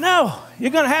 no,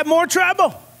 you're going to have more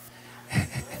trouble.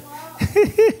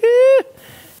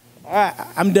 All right,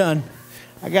 I'm done.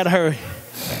 I got to hurry.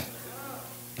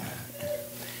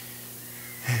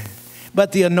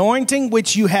 But the anointing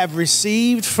which you have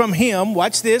received from him,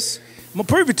 watch this. I'm going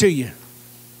to prove it to you.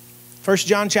 1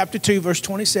 John chapter 2, verse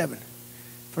 27.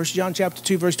 1 John chapter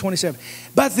 2, verse 27.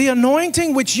 But the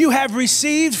anointing which you have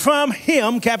received from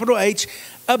him, capital H,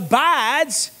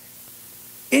 abides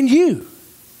in you.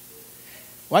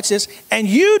 Watch this. And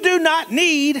you do not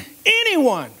need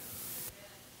anyone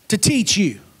to teach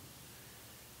you.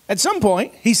 At some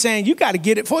point, he's saying you got to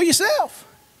get it for yourself.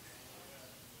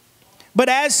 But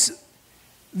as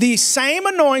the same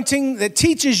anointing that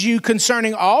teaches you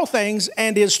concerning all things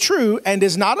and is true and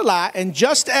is not a lie, and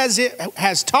just as it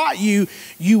has taught you,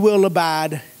 you will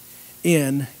abide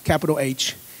in, capital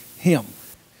H, him.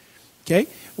 Okay?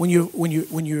 When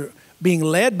you're being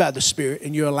led by the Spirit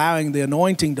and you're allowing the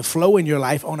anointing to flow in your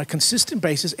life on a consistent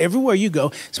basis everywhere you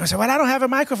go. Somebody say, well, I don't have a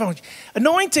microphone.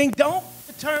 Anointing don't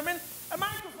determine a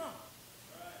microphone.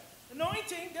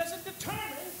 Anointing doesn't determine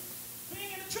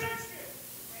being in a church.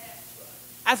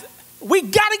 We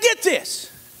got to get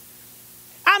this.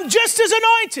 I'm just as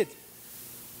anointed.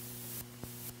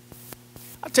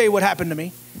 I'll tell you what happened to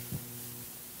me.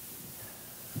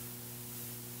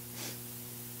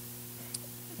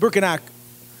 Brooke and I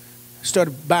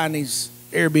started buying these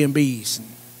Airbnbs and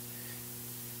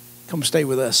come stay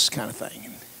with us kind of thing.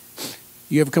 And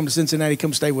you ever come to Cincinnati,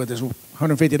 come stay with us.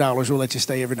 $150, we'll let you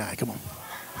stay every night. Come on.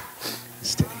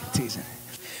 Stay, teasing.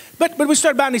 But we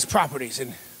started buying these properties,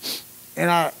 and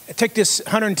I took this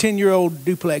 110-year-old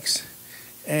duplex,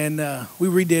 and we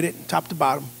redid it top to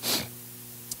bottom.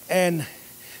 And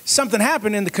something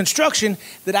happened in the construction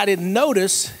that I didn't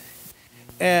notice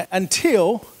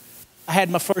until I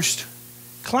had my first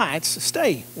clients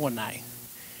stay one night.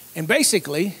 And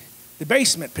basically, the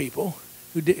basement people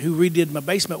who redid my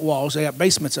basement walls, they got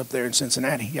basements up there in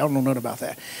Cincinnati. Y'all don't know nothing about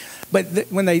that. But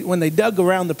when they dug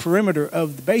around the perimeter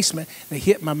of the basement, they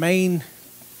hit my main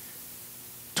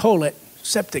toilet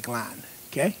septic line,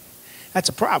 okay? That's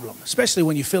a problem, especially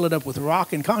when you fill it up with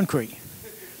rock and concrete.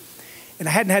 And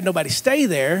I hadn't had nobody stay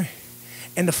there,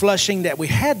 and the flushing that we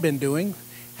had been doing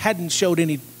hadn't showed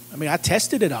any. I mean, I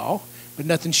tested it all, but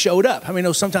nothing showed up. I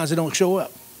mean, sometimes they don't show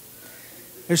up.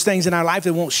 There's things in our life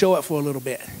that won't show up for a little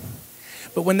bit.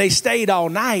 But when they stayed all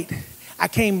night, I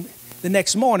came the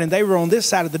next morning. They were on this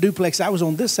side of the duplex. I was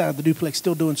on this side of the duplex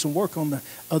still doing some work on the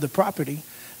other property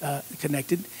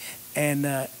connected. And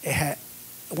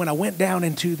when I went down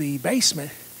into the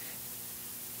basement,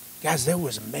 guys, there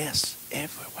was a mess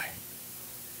everywhere.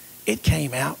 It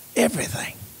came out,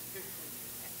 everything.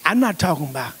 I'm talking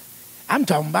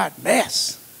about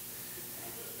mess.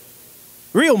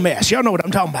 Real mess. Y'all know what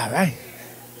I'm talking about, right?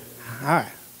 All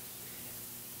right.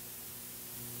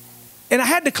 And I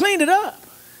had to clean it up.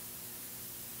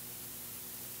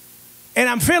 And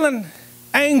I'm feeling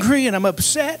angry and I'm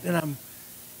upset and I'm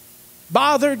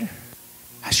bothered.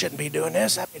 I shouldn't be doing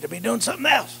this. I need to be doing something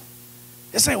else.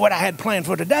 This ain't what I had planned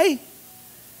for today.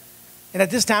 And at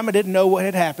this time, I didn't know what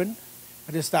had happened.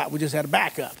 I just thought we just had a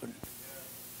backup. And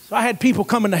so I had people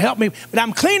coming to help me. But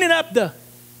I'm cleaning up the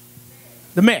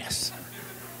mess.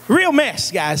 Real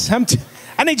mess, guys.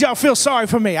 I need y'all to feel sorry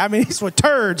for me. I mean, these were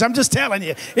turds. I'm just telling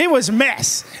you. It was a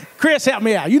mess. Chris, help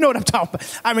me out. You know what I'm talking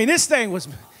about. I mean, this thing was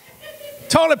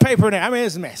toilet paper in there. I mean,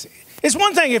 it's messy. It's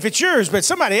one thing if it's yours, but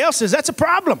somebody else's, that's a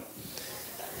problem.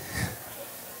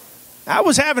 I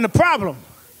was having a problem.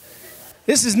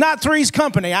 This is not Three's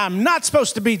Company. I'm not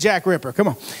supposed to be Jack Ripper. Come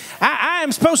on. I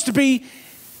am supposed to be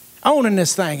owning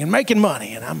this thing and making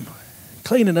money, and I'm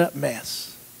cleaning up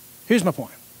mess. Here's my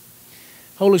point.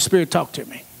 Holy Spirit talked to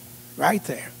me right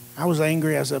there. I was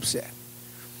angry. I was upset.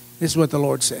 This is what the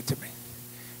Lord said to me.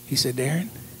 He said, Daron,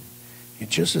 you're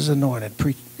just as anointed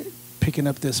picking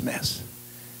up this mess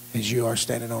as you are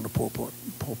standing on the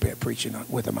pulpit preaching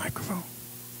with a microphone.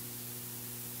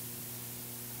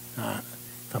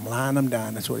 If I'm lying, I'm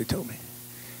dying. That's what he told me.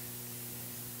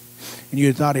 And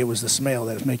you thought it was the smell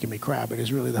that was making me cry, but it's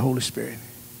really the Holy Spirit.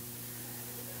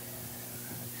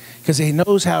 Because he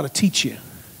knows how to teach you.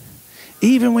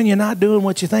 Even when you're not doing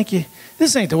what you think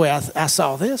this ain't the way I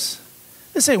saw this.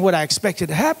 This ain't what I expected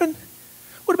to happen.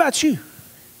 What about you?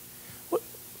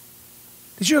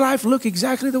 Did your life look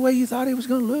exactly the way you thought it was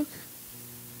going to look?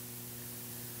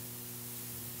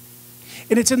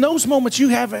 And it's in those moments you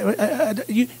have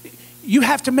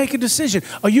to make a decision.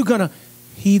 Are you going to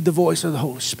heed the voice of the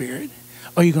Holy Spirit?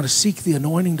 Are you going to seek the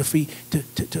anointing to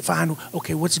find,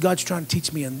 okay, what's God's trying to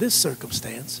teach me in this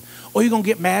circumstance? Or are you going to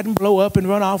get mad and blow up and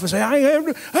run off and say, I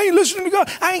ain't listening to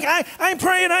God. I ain't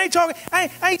praying. I ain't talking. I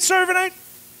ain't serving.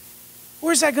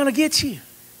 Where's that going to get you?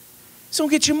 It's going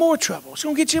to get you more trouble. It's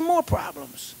going to get you more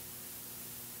problems.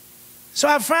 So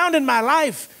I've found in my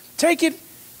life, take it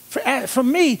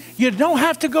from me, you don't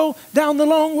have to go down the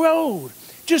long road.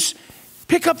 Just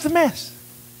pick up the mess.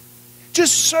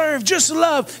 Just serve, just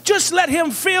love, just let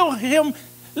him feel you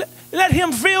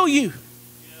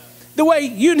the way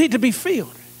you need to be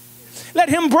filled. Let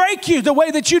him break you the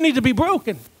way that you need to be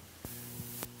broken.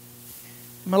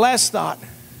 My last thought,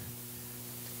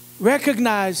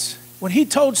 recognize when he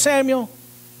told Samuel,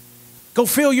 go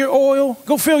fill your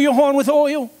horn with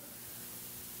oil.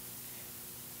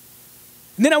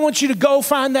 And then I want you to go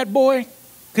find that boy,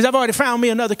 because I've already found me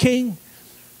another king.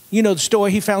 You know the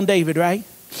story, he found David, right?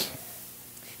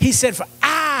 He said, for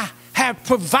I have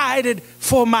provided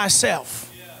for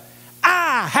myself. Yeah.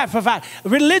 I have provided.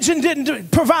 Religion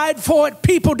didn't provide for it.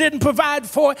 People didn't provide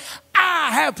for it.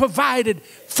 I have provided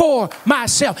for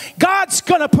myself. God's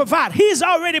going to provide. He's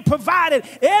already provided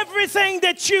everything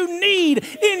that you need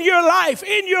in your life,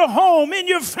 in your home, in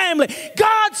your family.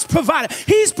 God's provided.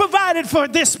 He's provided for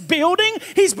this building.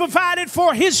 He's provided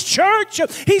for his church.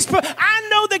 I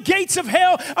know the gates of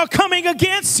hell are coming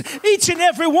against each and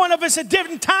every one of us at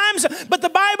different times, but the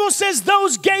Bible says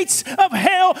those gates of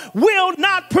hell will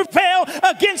not prevail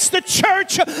against the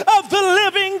church of the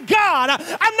living God.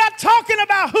 I'm not talking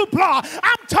about hoopla.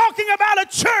 I'm talking about a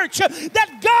church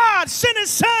that God sent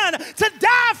his son to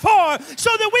die for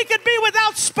so that we could be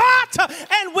without spot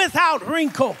and without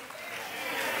wrinkle.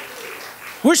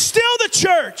 We're still the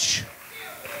church.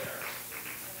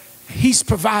 He's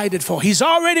provided for. He's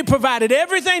already provided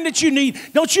everything that you need.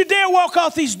 Don't you dare walk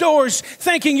off these doors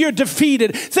thinking you're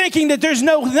defeated, thinking that there's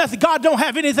nothing, God don't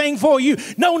have anything for you.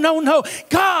 No, no, no.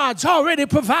 God's already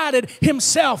provided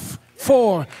himself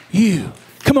for you.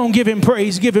 Come on, give him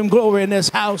praise, give him glory in this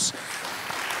house.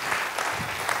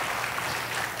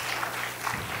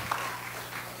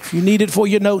 If you need it for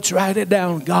your notes, write it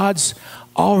down. God's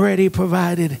already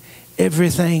provided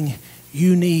everything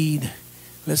you need,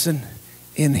 listen,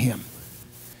 in him.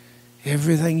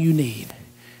 Everything you need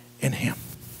in him.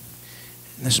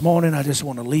 And this morning, I just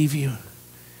want to leave you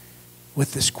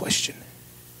with this question.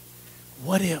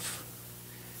 What if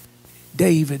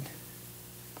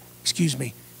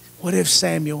what if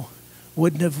Samuel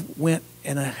wouldn't have went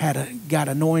and got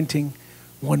anointing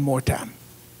one more time?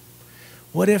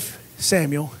 What if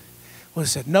Samuel would have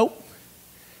said, nope,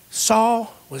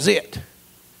 Saul was it.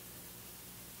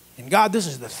 And God, this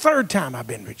is the third time I've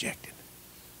been rejected.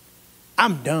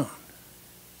 I'm done.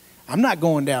 I'm not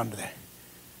going down to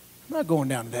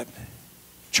that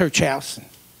church house.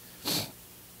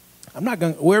 I'm not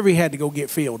going, wherever he had to go get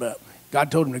filled up.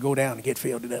 God told him to go down and get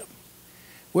filled up.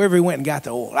 Wherever he went and got the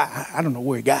oil, I don't know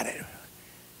where he got it.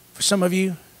 For some of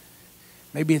you,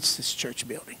 maybe it's this church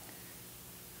building.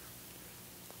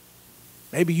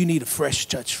 Maybe you need a fresh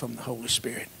touch from the Holy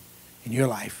Spirit in your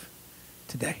life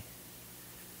today.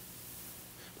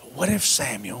 But what if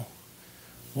Samuel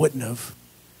wouldn't have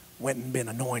went and been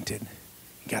anointed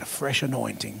and got a fresh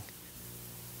anointing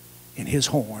in his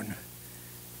horn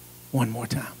one more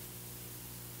time?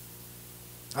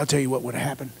 I'll tell you what would have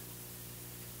happened.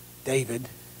 David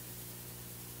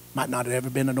might not have ever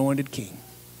been anointed king.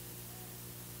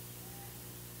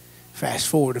 Fast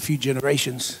forward a few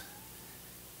generations,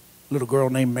 a little girl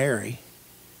named Mary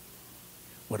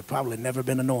would have probably never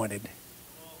been anointed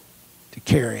to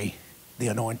carry the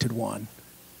anointed one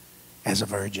as a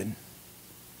virgin.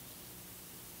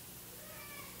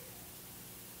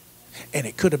 And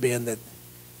it could have been that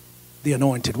the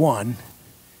anointed one,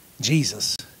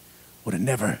 Jesus, would have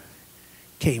never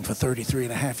came for 33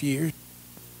 and a half years,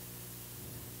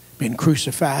 been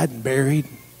crucified and buried,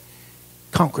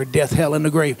 conquered death, hell, and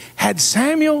the grave. Had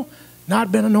Samuel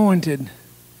not been anointed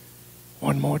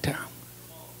one more time.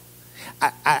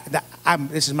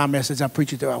 This is my message. I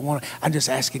preach it through. I'm just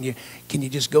asking you, can you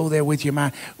just go there with your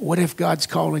mind? What if God's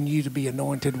calling you to be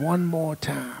anointed one more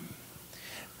time?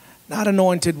 Not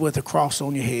anointed with a cross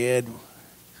on your head,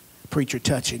 preacher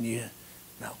touching you.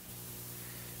 No.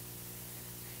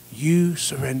 You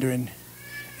surrendering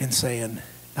and saying,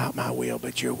 not my will,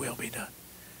 but your will be done.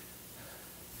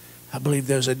 I believe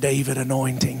there's a David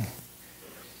anointing.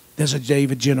 There's a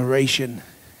David generation.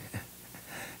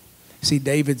 See,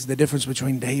 the difference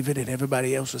between David and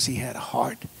everybody else was he had a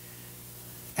heart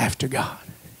after God.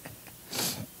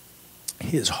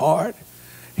 His heart,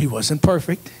 he wasn't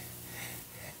perfect.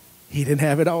 He didn't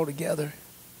have it all together.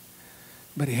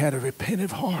 But he had a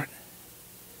repentant heart.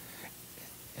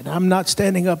 And I'm not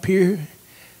standing up here.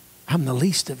 I'm the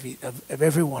least of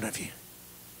every one of you.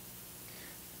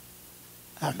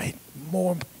 I made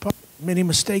many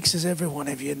mistakes as every one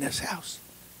of you in this house.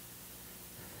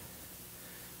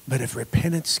 But if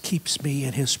repentance keeps me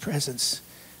in his presence,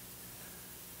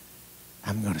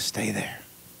 I'm going to stay there.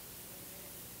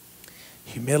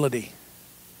 Humility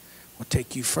will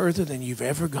take you further than you've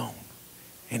ever gone,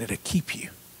 and it'll keep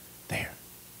you there.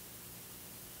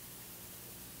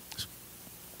 So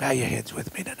bow your heads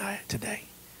with me today.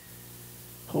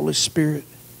 Holy Spirit,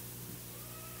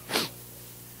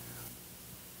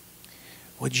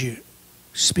 would you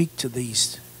speak to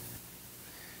these?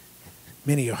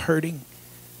 Many are hurting.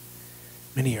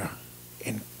 Many are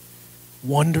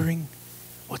wondering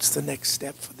what's the next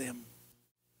step for them.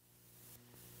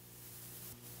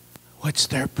 What's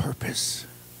their purpose?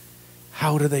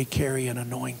 How do they carry an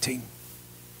anointing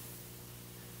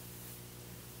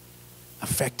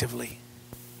effectively?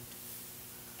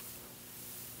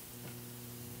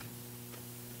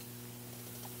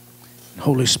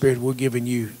 Holy Spirit, we're giving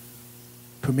you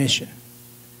permission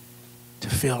to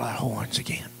fill our horns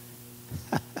again.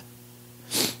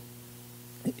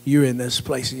 You're in this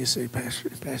place and you say, Pastor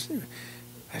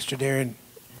Daron,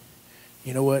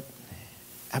 you know what?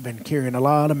 I've been carrying a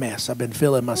lot of mess. I've been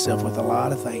filling myself with a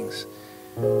lot of things,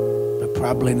 but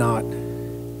probably not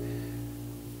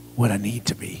what I need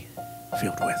to be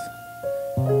filled with.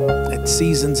 At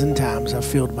seasons and times, I've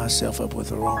filled myself up with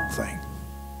the wrong thing.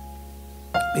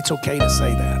 It's okay to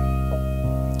say that,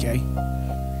 okay?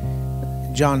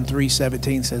 John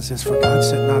 3:17 says this, for God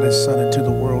sent not his Son into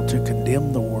the world to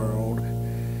condemn the world,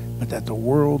 but that the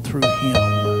world through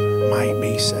him might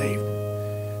be saved.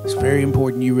 It's very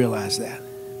important you realize that.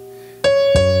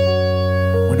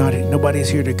 Nobody's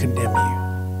here to condemn you.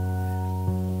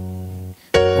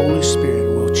 Holy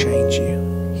Spirit will change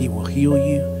you. He will heal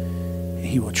you. And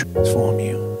he will transform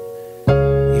you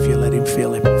if you let him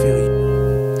fill you.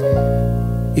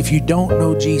 If you don't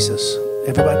know Jesus,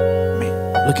 everybody,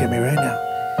 look at me right now.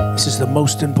 This is the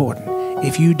most important.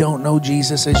 If you don't know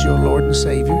Jesus as your Lord and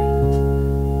Savior,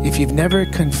 if you've never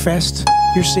confessed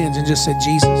your sins and just said,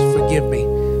 Jesus, forgive me.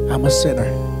 I'm a sinner.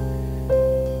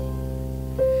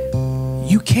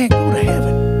 You can't go to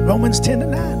heaven. Romans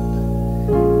 10:9.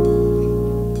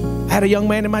 I had a young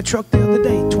man in my truck the other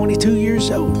day, 22 years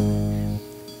old.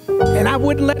 And I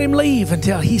wouldn't let him leave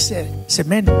until he said,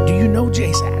 man, do you know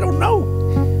Jason? I don't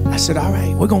know. I said, all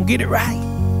right, we're going to get it right.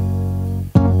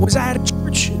 Was I at a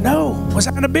church? No. Was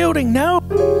I in a building? No.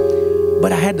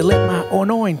 But I had to let my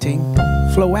anointing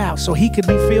flow out so he could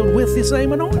be filled with the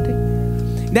same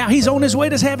anointing. Now he's on his way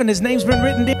to heaven. His name's been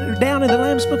written down in the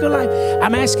Lamb's Book of Life.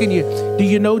 I'm asking you, do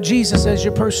you know Jesus as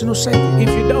your personal Savior? If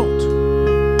you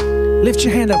don't, lift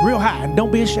your hand up real high and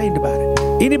don't be ashamed about it.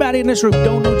 Anybody in this room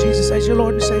don't know Jesus as your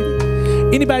Lord and Savior?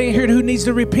 Anybody in here who needs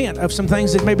to repent of some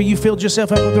things that maybe you filled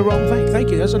yourself up with the wrong thing? Thank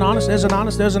you. There's an honest.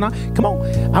 Come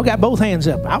on. I've got both hands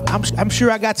up. I'm sure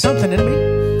I got something in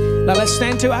me. Now let's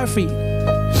stand to our feet.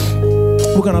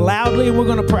 We're going to loudly and we're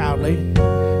going to proudly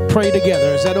pray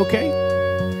together. Is that okay?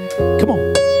 Come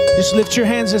on. Just lift your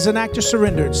hands as an act of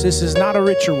surrenderance. This is not a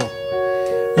ritual.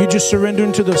 You just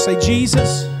surrender to those. Say,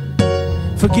 Jesus,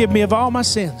 forgive me of all my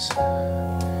sins.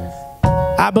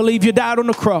 I believe you died on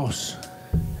the cross.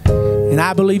 And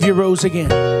I believe you rose again.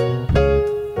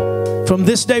 From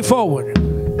this day forward,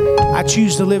 I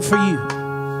choose to live for you.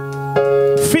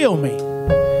 Fill me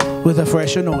with a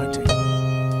fresh anointing.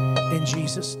 In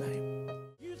Jesus' name.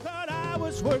 You thought I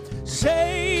was worth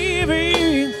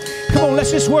saving. Come on,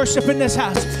 let's just worship in this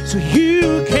house. So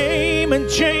you came and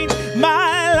changed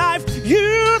my life.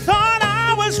 You thought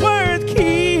I was worth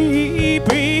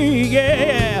keeping.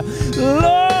 Yeah.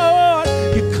 Lord,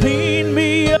 you cleaned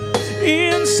me up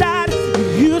inside.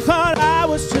 You thought I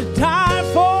was to die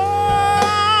for,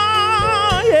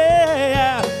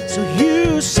 yeah. So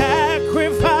you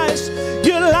sacrificed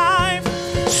your life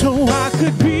so I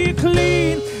could be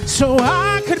clean, so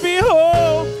I could be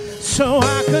whole, so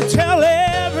I could tell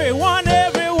everyone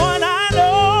I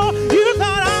know. You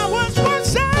thought I was worth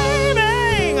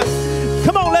saving.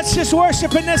 Come on, let's just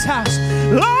worship in this house.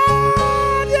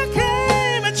 Lord, you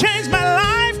came and changed my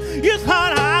life. You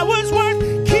thought I was worth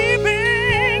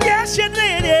keeping. Yes, you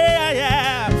did,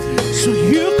 yeah. So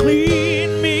you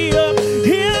cleaned me up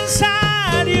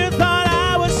inside. You thought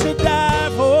I was to die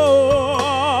for,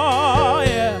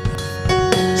 yeah.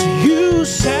 So you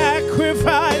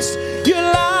sacrificed your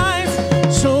life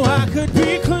so I could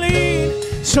be clean,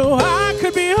 so I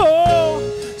could be whole,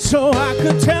 so I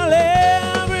could tell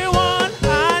everyone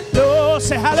I know.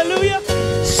 Say hallelujah.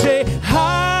 Say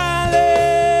hallelujah.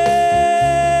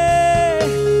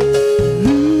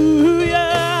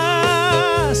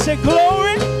 Say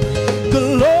glory,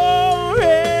 glory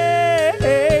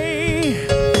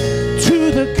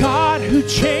to the God who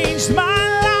changed my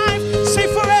life. Say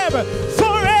forever,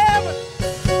 forever.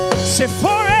 Say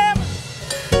forever,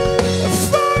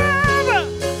 forever,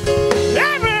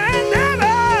 ever and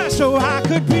ever. So I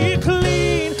could be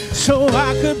clean, so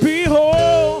I could be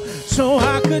whole, so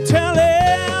I could tell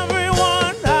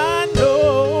everyone I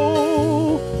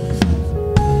know.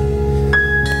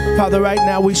 Father, right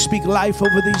now we speak life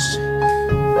over these.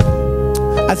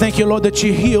 I thank you, Lord, that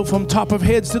you heal from top of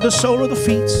heads to the sole of the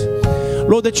feet.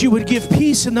 Lord, that you would give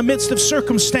peace in the midst of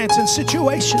circumstance and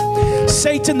situation.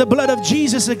 Satan, the blood of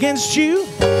Jesus against you.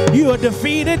 You are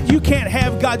defeated. You can't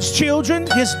have God's children,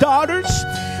 his daughters.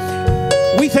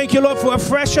 We thank you, Lord, for a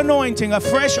fresh anointing, a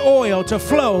fresh oil to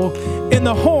flow in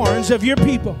the horns of your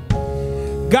people.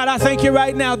 God, I thank you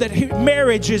right now that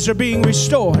marriages are being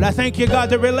restored. I thank you, God,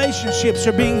 that relationships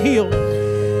are being healed.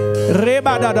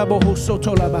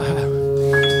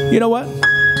 You know what?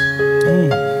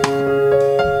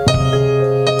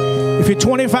 If you're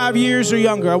 25 years or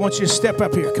younger, I want you to step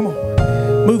up here. Come on.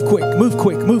 Move quick, move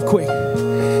quick, move quick.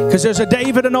 Because there's a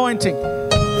David anointing.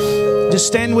 Just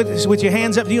stand with your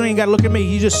hands up. You ain't got to look at me.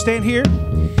 You just stand here.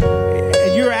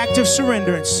 And your act of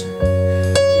surrenderance.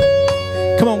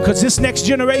 Come on, because this next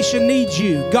generation needs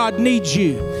you. God needs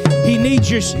you. He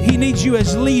needs you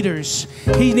as leaders.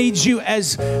 He needs you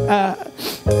as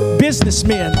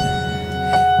businessmen,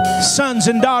 sons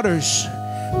and daughters.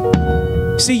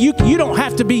 See, you don't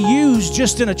have to be used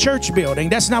just in a church building.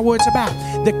 That's not what it's about.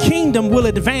 The kingdom will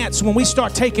advance when we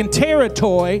start taking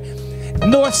territory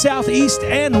north, south, east,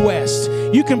 and west.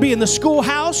 You can be in the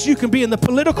schoolhouse. You can be in the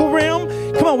political realm.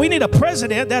 Come on, we need a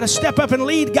president that'll step up and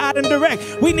lead, guide, and direct.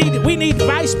 We need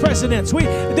vice presidents.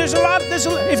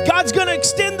 If God's going to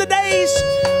extend the days,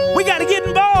 we got to get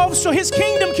involved so his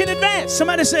kingdom can advance.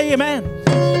 Somebody say amen.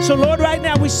 So Lord, right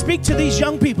now we speak to these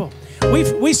young people.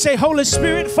 We say, Holy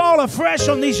Spirit, fall afresh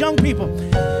on these young people.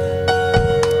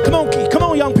 Come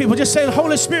on, young people. Just say,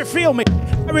 Holy Spirit, fill me.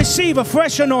 I receive a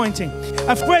fresh anointing.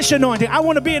 A fresh anointing. I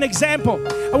want to be an example.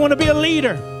 I want to be a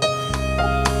leader.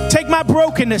 Take my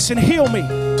brokenness and heal me.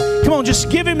 Come on,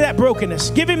 just give him that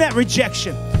brokenness. Give him that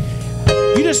rejection.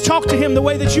 You just talk to him the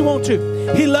way that you want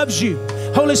to. He loves you.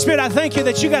 Holy Spirit, I thank you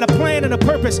that you got a plan and a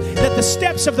purpose, that the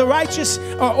steps of the righteous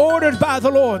are ordered by the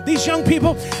Lord. These young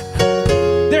people,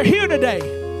 they're here today.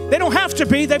 They don't have to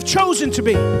be. They've chosen to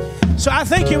be. So I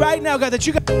thank you right now, God, that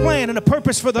you got a plan and a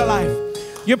purpose for their life.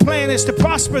 Your plan is to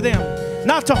prosper them,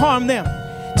 not to harm them,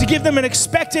 to give them an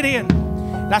expected end.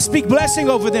 And I speak blessing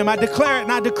over them. I declare it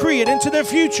and I decree it into their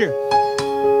future.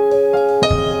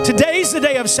 Today's the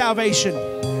day of salvation.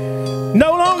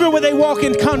 No longer will they walk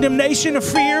in condemnation or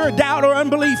fear or doubt or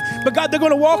unbelief. But God, they're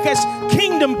going to walk as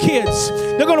kingdom kids.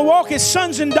 They're going to walk as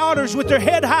sons and daughters with their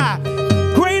head high.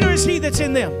 Greater is he that's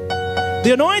in them.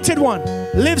 The Anointed One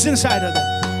lives inside of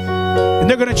them. And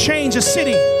they're going to change a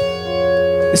city.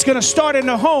 It's going to start in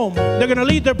their home. They're going to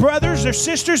lead their brothers, their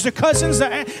sisters, their cousins.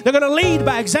 They're going to lead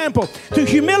by example. Through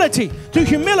humility. Through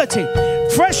humility.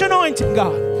 Fresh anointing,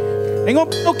 God. Ain't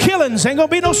gonna be no killings, ain't gonna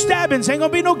be no stabbings, ain't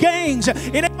gonna be no gangs.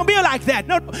 It ain't gonna be like that.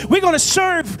 No, we're gonna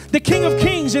serve the King of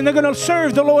Kings and they're gonna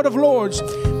serve the Lord of Lords.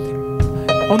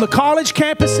 On the college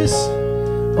campuses,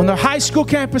 on the high school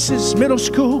campuses, middle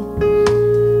school,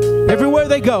 everywhere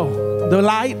they go, the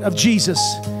light of Jesus,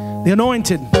 the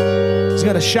Anointed, is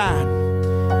gonna shine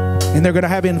and they're gonna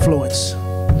have influence.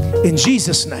 In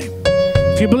Jesus' name.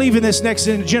 If you believe in this next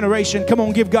generation, come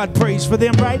on, give God praise for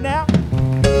them right now.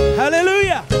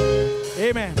 Hallelujah.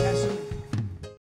 Amen.